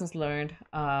lot of lessons learned.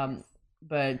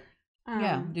 But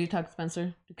yeah, did you talk to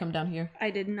Spencer to come down here?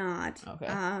 I did not. Okay.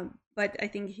 But I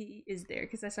think he is there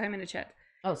because I saw him in the chat.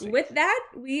 Oh, sweet. With that,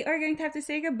 we are going to have to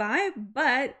say goodbye,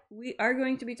 but we are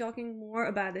going to be talking more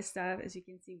about this stuff. As you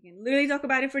can see, we can literally talk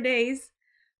about it for days.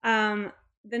 The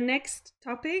next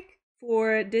topic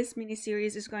for this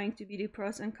mini-series is going to be the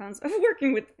pros and cons of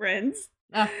working with friends.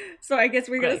 So I guess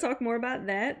we're going to talk more about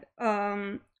that.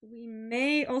 We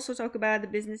may also talk about the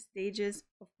business stages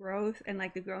of growth and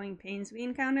like the growing pains we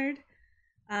encountered.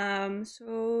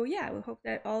 So yeah, we hope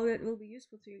that all of it will be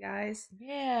useful to you guys.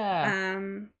 Yeah.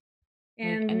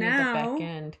 And now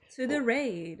to the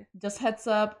raid. Just heads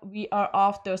up, we are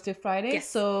off Thursday, Friday, yes.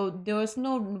 So there is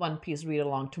no One Piece read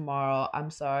along tomorrow. I'm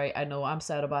sorry. I know I'm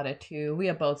sad about it too. We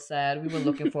are both sad. We were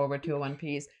looking forward to a One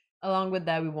Piece. Along with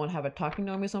that, we won't have a Talking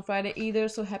Normies on Friday either.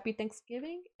 So happy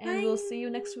Thanksgiving, and we'll see you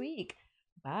next week.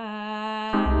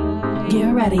 Bye.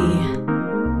 Get ready,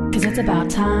 because it's about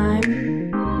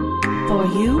time for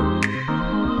you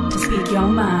to speak your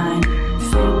mind.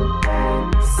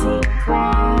 Super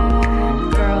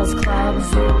secret girls club.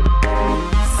 Super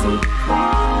secret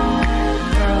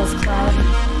girls club.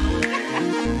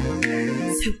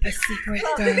 Super secret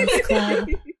girls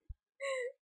club.